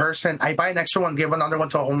I'm in person, I buy an extra one, give another one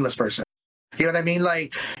to a homeless person. You know what I mean?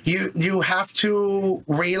 Like you have to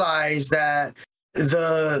realize that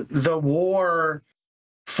the war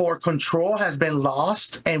for control has been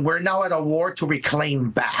lost, and we're now at a war to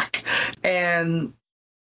reclaim back. And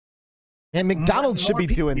McDonald's should be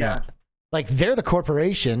doing that. Like, they're the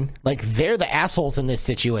corporation. Like, they're the assholes in this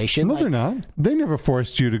situation. No, like, they're not. They never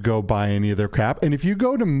forced you to go buy any of their crap. And if you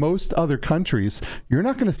go to most other countries, you're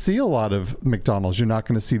not going to see a lot of McDonald's. You're not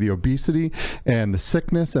going to see the obesity and the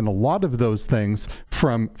sickness and a lot of those things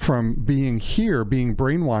from being here, being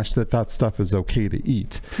brainwashed that stuff is okay to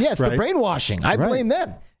eat. Yeah, it's the brainwashing. I blame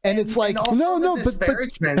them. And it's like, no, but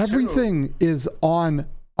everything is on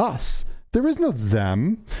us. There is no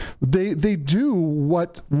them. They do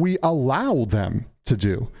what we allow them to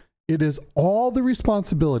do. It is all the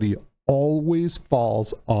responsibility always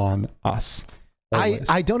falls on us.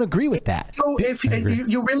 I don't agree with that. So if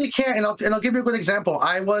you really can't, and I'll give you a good example.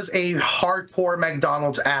 I was a hardcore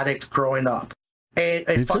McDonald's addict growing up.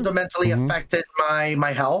 It fundamentally affected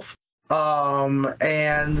my health.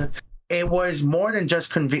 And it was more than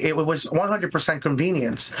just it was 100%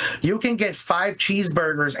 convenience. You can get 5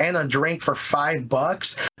 cheeseburgers and a drink for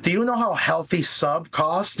 $5. Do you know how healthy sub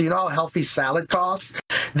costs? Do you know how healthy salad costs?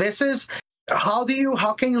 This is how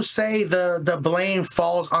can you say the blame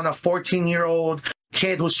falls on a 14-year-old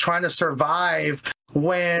kid who's trying to survive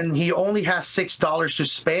when he only has $6 to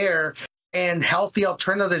spare? And healthy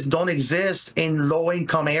alternatives don't exist in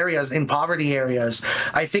low-income areas, in poverty areas.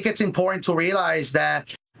 I think it's important to realize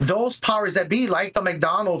that those powers that be, like the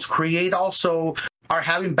McDonald's, are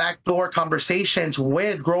having backdoor conversations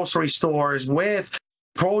with grocery stores, with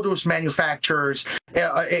produce manufacturers.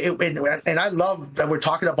 And I love that we're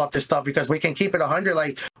talking about this stuff because we can keep it 100.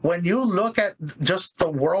 Like, when you look at just the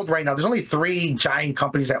world right now, there's only 3 giant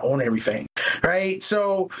companies that own everything, right?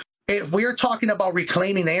 So if we're talking about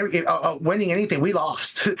reclaiming, winning anything, we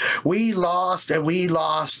lost. We lost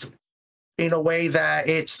in a way that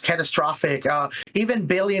it's catastrophic. Even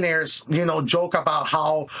billionaires, joke about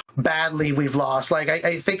how badly we've lost. Like,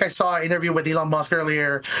 I think I saw an interview with Elon Musk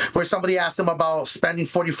earlier where somebody asked him about spending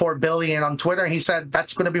 $44 billion on Twitter, and he said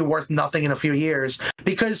that's going to be worth nothing in a few years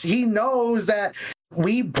because he knows that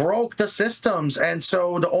we broke the systems. And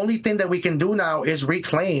so the only thing that we can do now is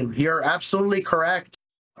reclaim. You're absolutely correct.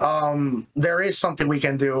 There is something we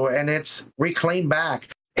can do, and it's reclaim back.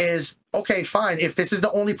 Is okay, fine. If this is the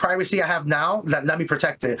only privacy I have now, let me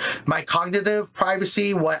protect it. My cognitive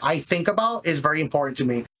privacy, what I think about, is very important to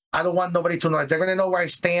me. I don't want nobody to know. If they're gonna know where I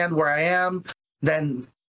stand, where I am, then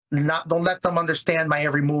don't let them understand my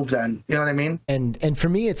every move. Then you know what I mean. And for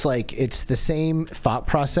me, it's like it's the same thought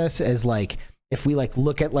process as like if we like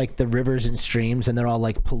look at like the rivers and streams and they're all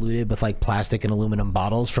like polluted with like plastic and aluminum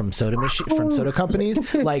bottles from soda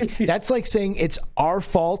companies, like that's like saying it's our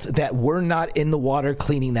fault that we're not in the water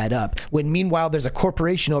cleaning that up, when meanwhile there's a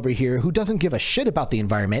corporation over here who doesn't give a shit about the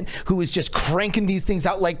environment, who is just cranking these things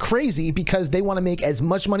out like crazy because they want to make as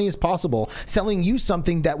much money as possible, selling you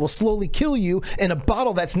something that will slowly kill you in a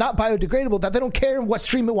bottle that's not biodegradable, that they don't care what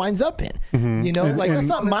stream it winds up in. You know, like that's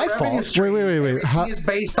not my fault. Wait. It's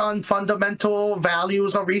based on fundamental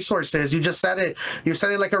values of resources. You just said it. You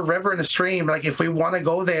said it like a river and a stream. Like if we want to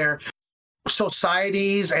go there,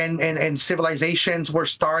 societies and civilizations were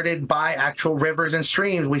started by actual rivers and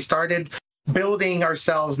streams. We started building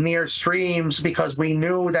ourselves near streams because we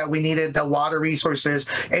knew that we needed the water resources,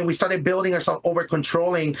 and we started building ourselves over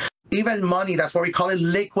controlling even money. That's why we call it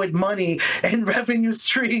liquid money and revenue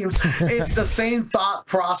streams. It's the same thought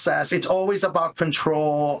process. It's always about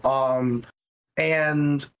control.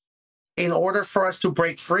 And in order for us to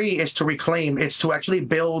break free is to reclaim. It's to actually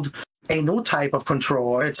build a new type of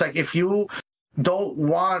control. It's like if you don't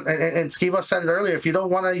want, and Skiva said it earlier, if you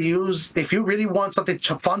don't want to use, if you really want something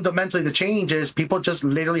fundamentally to change, is people just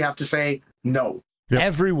literally have to say no. Yep.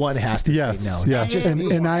 Everyone has to say no. Yes. Just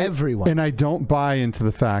everyone. And I don't buy into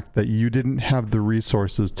the fact that you didn't have the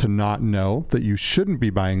resources to not know that you shouldn't be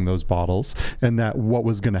buying those bottles, and that what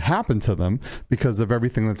was going to happen to them because of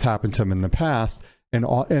everything that's happened to them in the past. And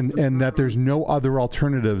that there's no other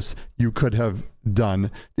alternatives you could have done.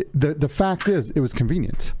 The fact is, it was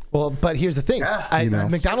convenient. Well, but here's the thing: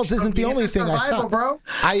 McDonald's isn't the only thing I stopped. Bro.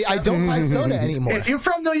 I don't buy soda anymore. If you're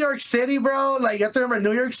from New York City, bro, like you have to remember,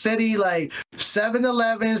 New York City, like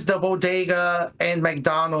 7-Elevens, the bodega, and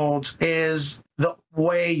McDonald's is the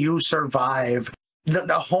way you survive.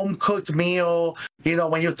 The home cooked meal, you know,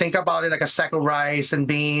 when you think about it, like a sack of rice and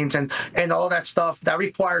beans and all that stuff, that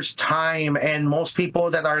requires time. And most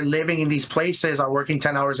people that are living in these places are working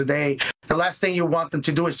 10 hours a day. The last thing you want them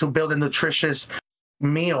to do is to build a nutritious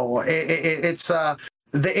meal. It's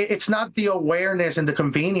not the awareness and the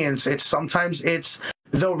convenience. Sometimes it's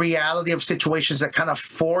the reality of situations that kind of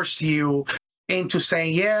force you into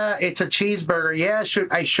saying, yeah, it's a cheeseburger. Yeah,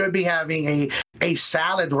 I should be having a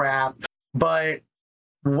salad wrap, but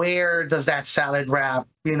where does that salad wrap,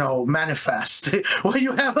 manifest? Well,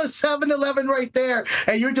 you have a 7-Eleven right there,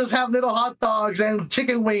 and you just have little hot dogs and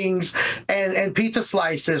chicken wings and pizza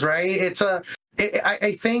slices, right?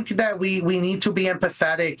 I think that we need to be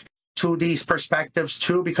empathetic to these perspectives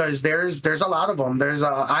too, because there's a lot of them.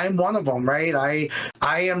 I'm one of them, right?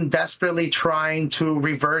 I am desperately trying to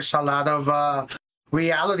reverse a lot of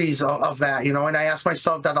realities of that, and I ask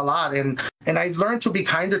myself that a lot, and I learned to be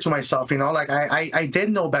kinder to myself, like I did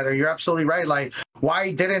know better. You're absolutely right. Like,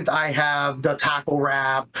 why didn't I have the taco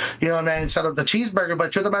wrap, instead of the cheeseburger?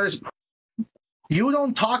 But truth of the matter is, you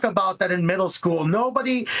don't talk about that in middle school.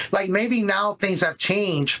 Nobody, like, maybe now things have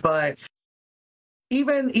changed, but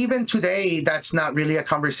even today, that's not really a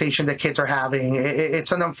conversation that kids are having.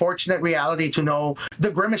 It's an unfortunate reality to know.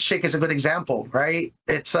 The Grimace Shake is a good example, right?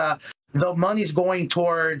 It's the money's going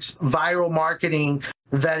towards viral marketing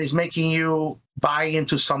that is making you buy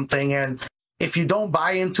into something. And if you don't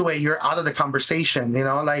buy into it, you're out of the conversation,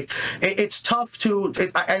 like it's tough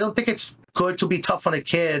I don't think it's good to be tough on a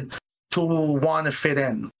kid to want to fit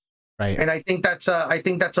in. Right. And I think that's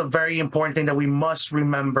a very important thing that we must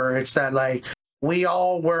remember. It's that, like, we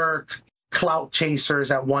all were clout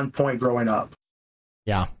chasers at one point growing up.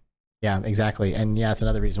 Yeah, exactly. And yeah, it's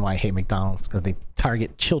another reason why I hate McDonald's, because they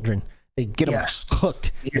target children. They get them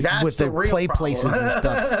hooked with their play places and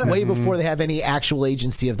stuff way before they have any actual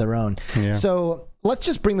agency of their own. Yeah. So let's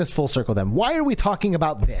just bring this full circle then. Why are we talking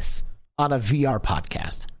about this on a VR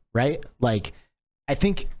podcast, right? Like, I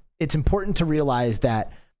think it's important to realize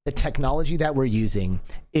that the technology that we're using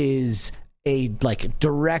is a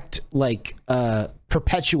direct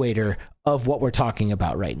perpetuator of what we're talking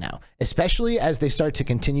about right now, especially as they start to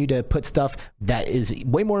continue to put stuff that is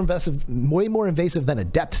way more invasive than a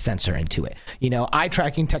depth sensor into it. Eye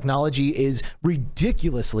tracking technology is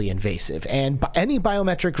ridiculously invasive, and any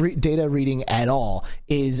biometric data reading at all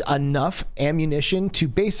is enough ammunition to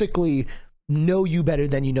basically know you better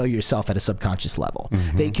than you know yourself at a subconscious level.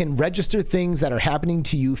 Mm-hmm. They can register things that are happening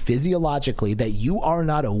to you physiologically that you are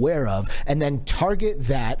not aware of, and then target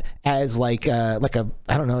that as like a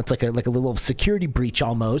I don't know, it's like a little security breach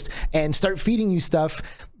almost, and start feeding you stuff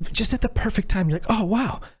just at the perfect time. You're like, oh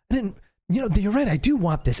wow, You're right. I do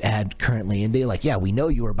want this ad currently. And they're like, yeah, we know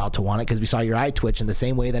you were about to want it because we saw your eye twitch in the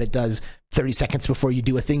same way that it does 30 seconds before you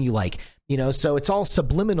do a thing you like. So it's all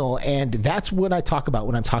subliminal. And that's what I talk about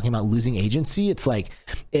when I'm talking about losing agency. It's like,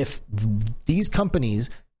 if these companies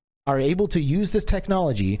are able to use this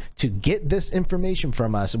technology to get this information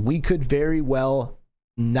from us, we could very well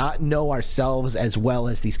not know ourselves as well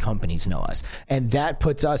as these companies know us. And that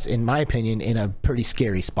puts us, in my opinion, in a pretty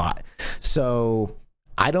scary spot. So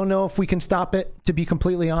I don't know if we can stop it, to be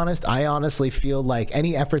completely honest. I honestly feel like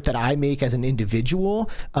any effort that I make as an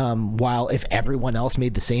individual, while if everyone else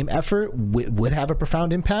made the same effort, would have a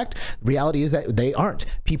profound impact. Reality is that they aren't.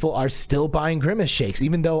 People are still buying Grimace shakes,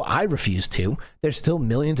 even though I refuse to. There's still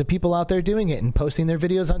millions of people out there doing it and posting their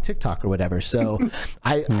videos on TikTok or whatever. So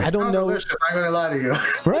I don't know. I'm going to lie to you.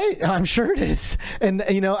 Right. I'm sure it is. And,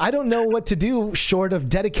 I don't know what to do short of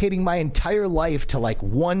dedicating my entire life to like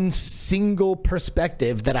one single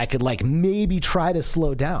perspective that I could like maybe try to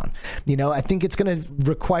slow down. I think it's going to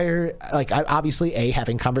require, like, obviously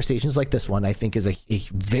having conversations like this one, I think is a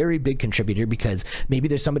very big contributor, because maybe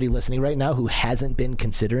there's somebody listening right now who hasn't been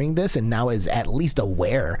considering this and now is at least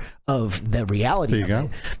aware of the reality of it,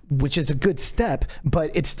 which is a good step, but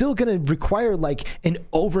it's still going to require like an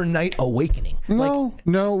overnight awakening. No,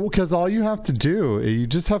 because all you have to do, you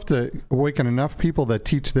just have to awaken enough people that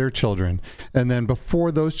teach their children. And then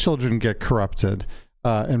before those children get corrupted,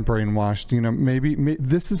 and brainwashed, maybe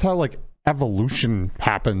this is how like evolution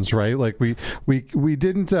happens, right? Like we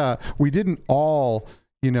didn't all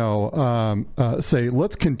say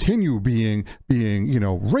let's continue being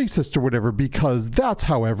racist or whatever because that's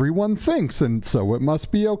how everyone thinks and so it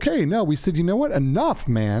must be okay. No, we said, you know what, enough,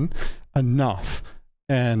 man, enough.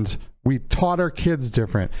 And we taught our kids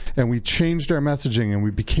different, and we changed our messaging, and we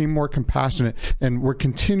became more compassionate, and we're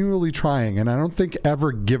continually trying. And I don't think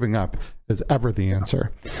ever giving up is ever the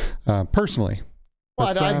answer, personally.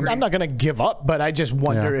 Well, I'm not going to give up, but I just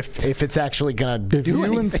wonder if it's actually going to do anything.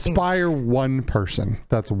 If you inspire one person,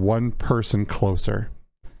 that's one person closer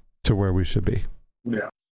to where we should be. Yeah.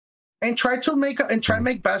 And try to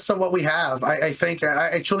make best of what we have. I think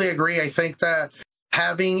I truly agree. I think that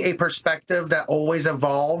having a perspective that always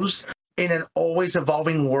evolves in an always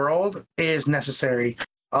evolving world is necessary.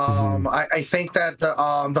 I think that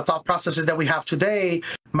the thought processes that we have today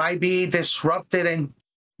might be disrupted and,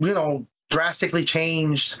 drastically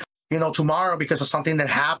changed, tomorrow because of something that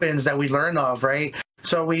happens that we learn of, right?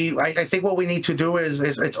 So I think what we need to do is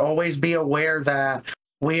it's always be aware that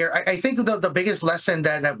I think the biggest lesson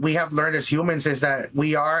that we have learned as humans is that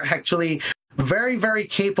we are actually very, very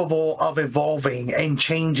capable of evolving and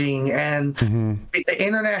changing. And the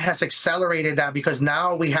internet has accelerated that because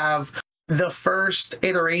now we have the first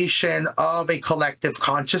iteration of a collective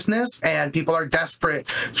consciousness and people are desperate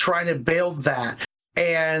trying to build that.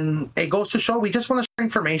 And it goes to show we just want to share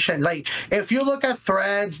information. Like if you look at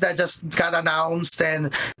threads that just got announced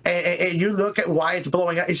and you look at why it's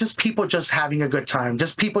blowing up, it's just people just having a good time,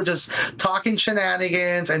 just people just talking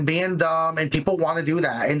shenanigans and being dumb, and people want to do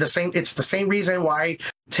that. And it's the same reason why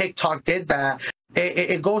TikTok did that.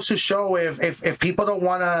 It goes to show if people don't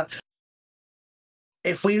want to,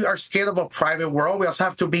 if we are scared of a private world, we also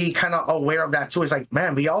have to be kind of aware of that too. It's like,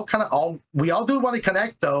 man, we all do want to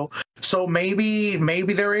connect though. So maybe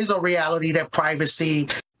there is a reality that privacy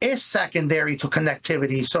is secondary to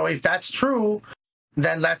connectivity. So if that's true,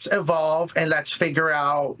 then let's evolve and let's figure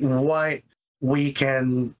out what we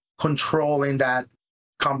can control in that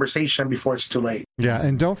conversation before it's too late. Yeah,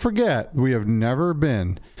 and don't forget, we have never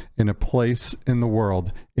been in a place in the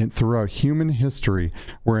world throughout human history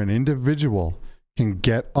where an individual can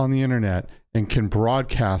get on the internet and can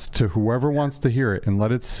broadcast to whoever wants to hear it and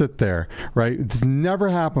let it sit there, right? It's never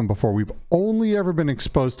happened before. We've only ever been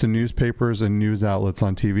exposed to newspapers and news outlets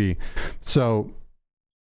on TV. So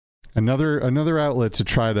another outlet to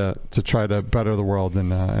try to better the world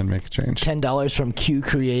and make a change. $10 from Q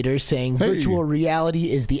Creator saying virtual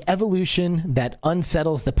reality is the evolution that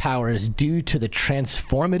unsettles the powers due to the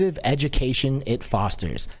transformative education it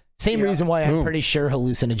fosters. Same reason why I'm pretty sure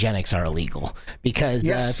hallucinogenics are illegal. Because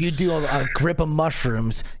if you do a grip of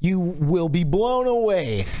mushrooms, you will be blown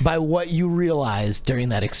away by what you realize during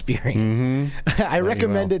that experience. I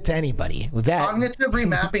recommend it to anybody. Cognitive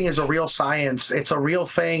remapping is a real science. It's a real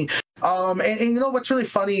thing. And you know what's really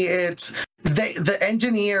funny? It's the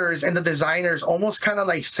engineers and the designers almost kind of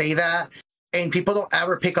like say that, and people don't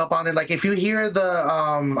ever pick up on it. Like if you hear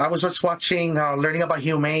I was just watching Learning About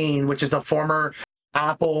Humane, which is the former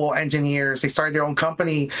Apple engineers. They started their own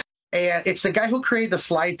company, And it's the guy who created the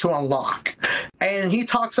slide to unlock. And he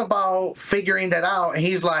talks about figuring that out. And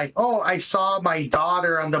he's like, oh, I saw my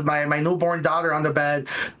daughter my newborn daughter on the bed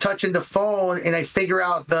touching the phone, and I figure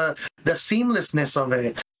out the seamlessness of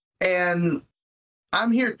it. And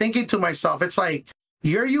I'm here thinking to myself, it's like,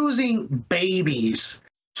 you're using babies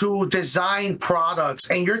to design products,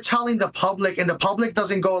 and you're telling the public, and the public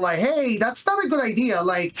doesn't go like, hey, that's not a good idea.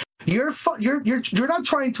 Like, you're not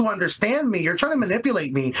trying to understand me. You're trying to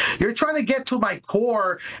manipulate me. You're trying to get to my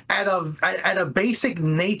core at a basic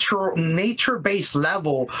nature-based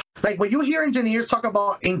level. Like, when you hear engineers talk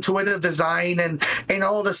about intuitive design and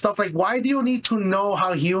all this stuff, like, why do you need to know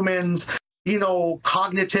how humans,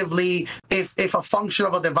 cognitively, if a function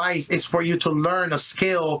of a device is for you to learn a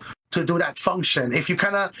skill to do that function? If you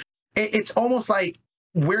it's almost like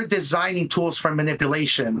we're designing tools for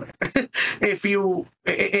manipulation.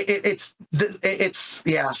 It's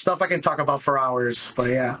stuff I can talk about for hours, but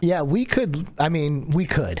yeah, we could,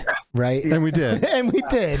 right? And we did. And we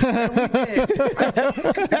did.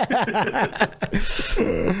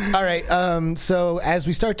 All right. So as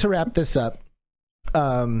we start to wrap this up,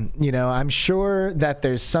 I'm sure that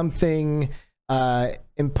there's something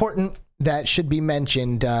important that should be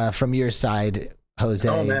mentioned from your side,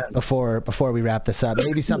 Jose, before we wrap this up.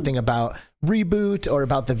 Maybe something about Reboot, or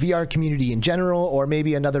about the VR community in general, or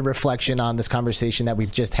maybe another reflection on this conversation that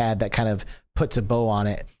we've just had that kind of puts a bow on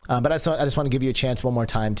it. But I just want to give you a chance one more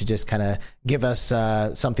time to just kind of give us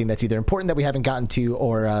something that's either important that we haven't gotten to,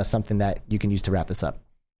 or something that you can use to wrap this up.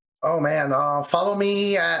 Oh man, follow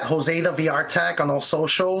me at Jose the VR Tech on all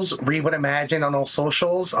socials, Reboot Imagine on all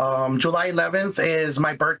socials. July 11th is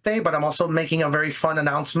my birthday, but I'm also making a very fun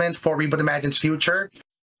announcement for Reboot Imagine's future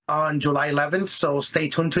on July 11th, so stay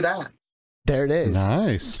tuned to that. There it is.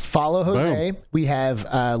 Nice. Follow Jose. Boom. We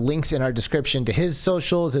have links in our description to his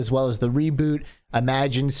socials, as well as the Reboot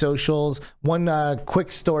Imagine socials. One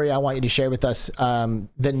quick story I want you to share with us,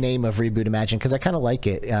 the name of Reboot Imagine, because I kind of like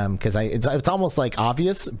it, because it's almost like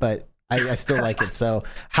obvious, but I still like it. So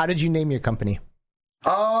how did you name your company?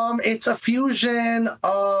 It's a fusion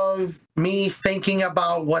of me thinking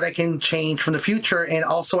about what I can change from the future, and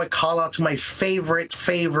also a call out to my favorite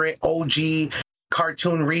OG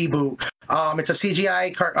cartoon Reboot. It's a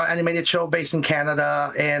CGI animated show based in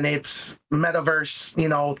Canada, and it's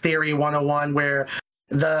metaverse, theory 101, where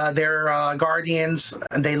their guardians,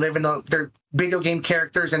 and they live in their video game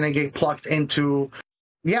characters, and they get plucked into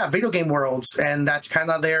video game worlds, and that's kind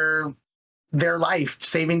of their life,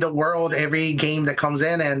 saving the world every game that comes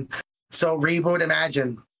in. And so Reboot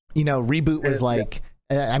Imagine. Reboot was like,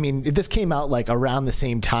 this came out like around the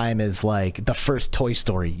same time as like the first Toy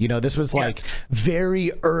Story. This was like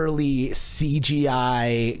very early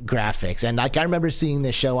CGI graphics. And like, I remember seeing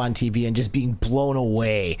this show on TV and just being blown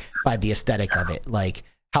away by the aesthetic of it, like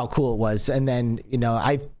how cool it was. And then,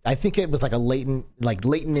 I think it was like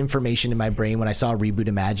latent information in my brain when I saw Reboot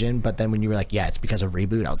Imagine. But then when you were like, yeah, it's because of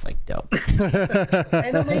Reboot, I was like, dope.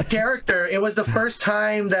 And the main character, it was the first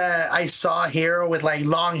time that I saw a hero with like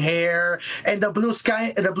long hair and the blue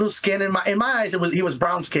skin. In my eyes, he was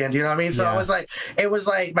brown skinned, you know what I mean? So it was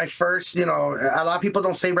like my first, a lot of people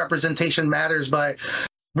don't say representation matters, but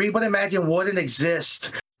Reboot Imagine wouldn't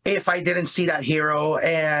exist if I didn't see that hero.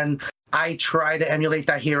 And I try to emulate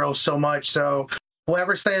that hero so much. So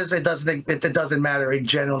whoever says it doesn't matter, it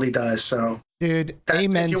generally does. So, dude, amen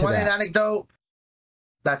to that. If you want an anecdote,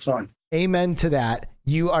 that's one. Amen to that.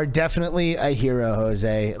 You are definitely a hero,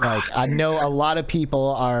 Jose. Like, I know a lot of people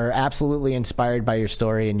are absolutely inspired by your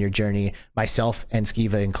story and your journey, myself and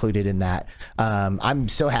Skiva included in that. I'm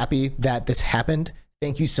so happy that this happened.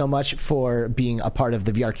 Thank you so much for being a part of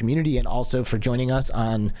the VR community, and also for joining us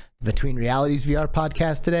on Between Realities VR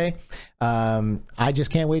podcast today. I just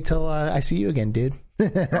can't wait till I see you again, dude.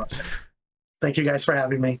 Thank you guys for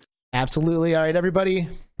having me. Absolutely. All right, everybody,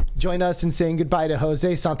 join us in saying goodbye to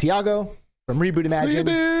Jose Santiago from Reboot Imagine. See you,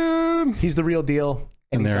 dude. He's the real deal.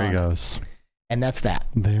 And there he goes. And that's that.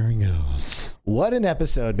 There he goes. What an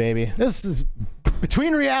episode, baby. This is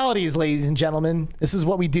Between Realities, ladies and gentlemen. This is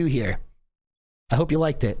what we do here. I hope you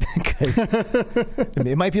liked it, because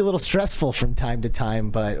it might be a little stressful from time to time,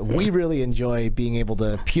 but we really enjoy being able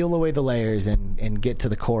to peel away the layers and get to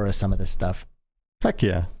the core of some of this stuff. Heck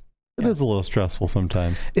yeah. It is a little stressful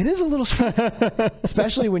sometimes. It is a little stressful,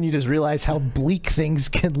 especially when you just realize how bleak things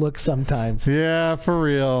can look sometimes. Yeah, for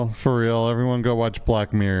real. For real. Everyone go watch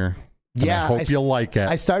Black Mirror. Yeah, I hope you'll like it.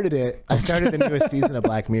 I started it. I started the newest season of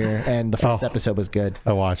Black Mirror, and the first episode was good.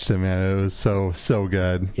 I watched it, man. It was so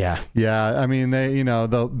good. Yeah. Yeah, I mean, they,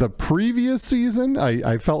 the previous season,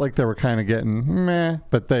 I felt like they were kind of getting meh,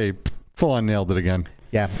 but they full on nailed it again.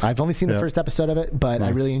 Yeah, I've only seen the first episode of it, but I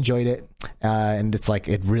really enjoyed it. And it's like,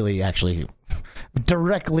 it really actually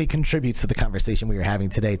directly contributes to the conversation we were having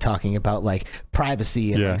today, talking about like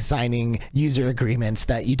privacy and like signing user agreements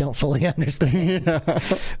that you don't fully understand.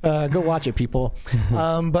 Go watch it, people.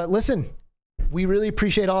 But listen, we really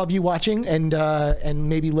appreciate all of you watching and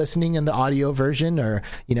maybe listening in the audio version, or,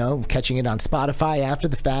 you know, catching it on Spotify after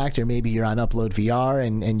the fact, or maybe you're on Upload VR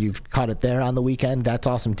and you've caught it there on the weekend. That's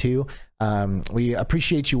awesome too. We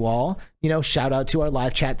appreciate you all. You know, shout out to our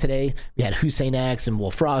live chat today. We had Hussein X and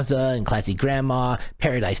Wolf Raza and Classy Grandma,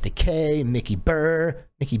 Paradise Decay, Mickey Bear,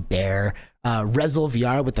 Rezel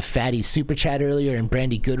VR with the fatty super chat earlier, and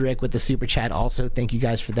Brandy Goodrick with the super chat also. Thank you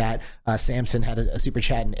guys for that. Samson had a super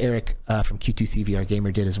chat, and Eric from Q2C VR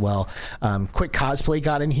Gamer did as well. Quick Cosplay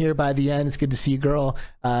got in here by the end. It's good to see you, girl.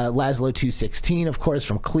 Laszlo216, of course,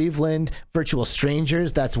 from Cleveland. Virtual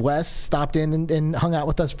Strangers, that's Wes, stopped in and hung out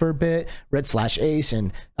with us for a bit. Red/Ace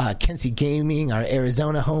and Kenzie Gaming, our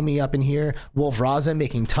Arizona homie up in here. Wolf Raza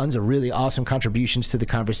making tons of really awesome contributions to the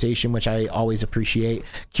conversation, which I always appreciate.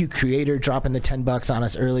 Q Creator dropping the $10 on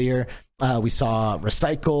us earlier. We saw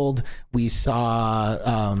Recycled. We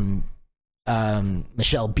saw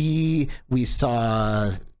Michelle B. We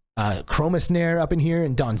saw Chromasnare up in here,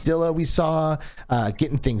 and Donzilla we saw.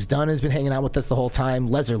 Getting Things Done has been hanging out with us the whole time.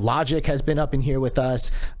 Lesser Logic has been up in here with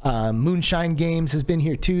us. Moonshine Games has been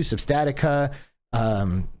here too. Substatica.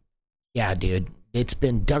 Yeah, dude. It's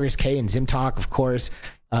been Duggars K and Zimtalk, of course.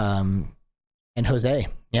 And Jose.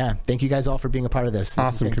 Yeah, thank you guys all for being a part of this.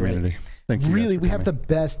 Awesome community. Great. Thank you. Really, we have the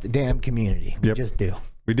best damn community. We just do.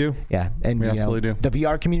 We do. Yeah, and we absolutely do. The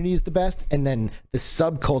VR community is the best, and then the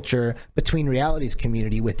subculture between realities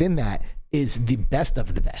community within that is the best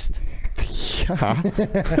of the best. Yeah.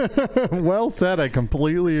 Well said. I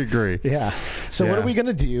completely agree. Yeah. So what are we going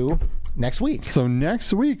to do next week? So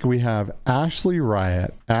next week we have Ashley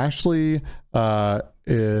Riot. Ashley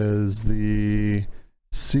is the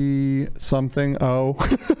C something O.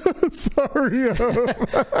 Sorry.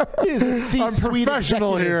 I'm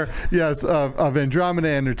professional here. Yes, of Andromeda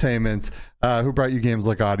Entertainment, who brought you games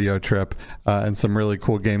like Audio Trip and some really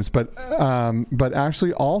cool games. But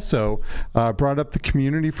Ashley also brought up the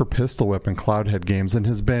community for Pistol Whip and Cloudhead games, and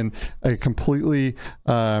has been a completely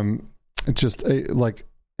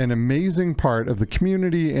an amazing part of the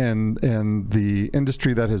community and the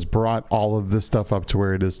industry that has brought all of this stuff up to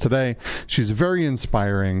where it is today. She's very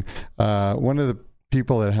inspiring. One of the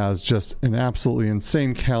people that has just an absolutely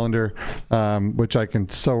insane calendar, which I can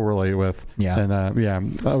so relate with. Yeah. And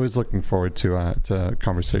I was looking forward to a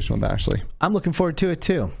conversation with Ashley. I'm looking forward to it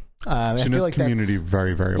too. She knows the community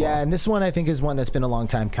very, very well. Yeah, and this one I think is one that's been a long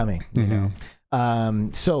time coming. You know.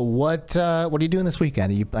 So what are you doing this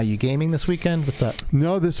weekend? Are you gaming this weekend? What's up?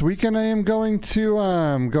 No, this weekend I am going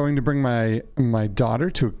to bring my daughter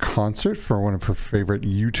to a concert for one of her favorite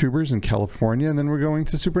YouTubers in California, and then we're going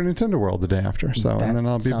to Super Nintendo World the day after. So and then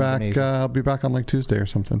I'll be back. Amazing. I'll be back on like Tuesday or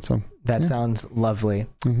something. So that sounds lovely.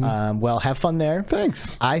 Well, have fun there.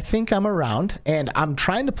 Thanks. I think I'm around, and I'm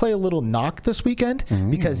trying to play a little Knock this weekend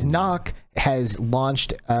because Knock has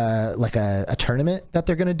launched like a tournament that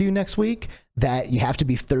they're going to do next week that you have to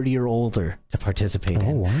be 30 or older to participate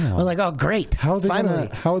in. Wow. I'm like, oh, great. How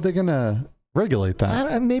are they gonna regulate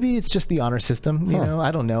that? Maybe it's just the honor system, you know,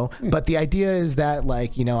 I don't know. But the idea is that,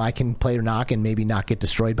 like, you know, I can play Knock and maybe not get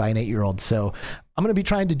destroyed by an 8-year-old. So I'm going to be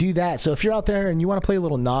trying to do that. So if you're out there and you want to play a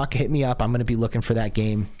little Knock, hit me up. I'm going to be looking for that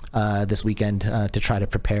game this weekend to try to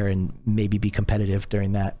prepare and maybe be competitive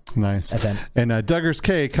during that event. And Duggars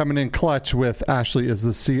K coming in clutch with Ashley is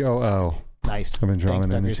the COO. Nice. Thanks,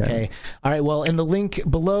 Duggars K. All right. Well, in the link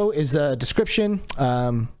below is the description.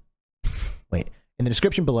 In the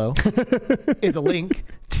description below is a link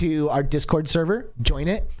to our Discord server. Join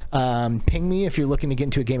it. Ping me if you're looking to get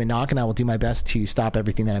into a game of Knock, and I will do my best to stop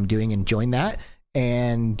everything that I'm doing and join that.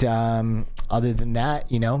 And other than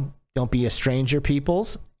that, you know, don't be a stranger,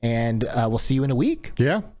 peoples. And we'll see you in a week.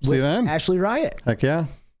 Yeah. See you then. Ashley Riot. Heck yeah.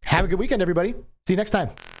 Have a good weekend, everybody. See you next time.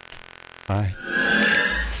 Bye.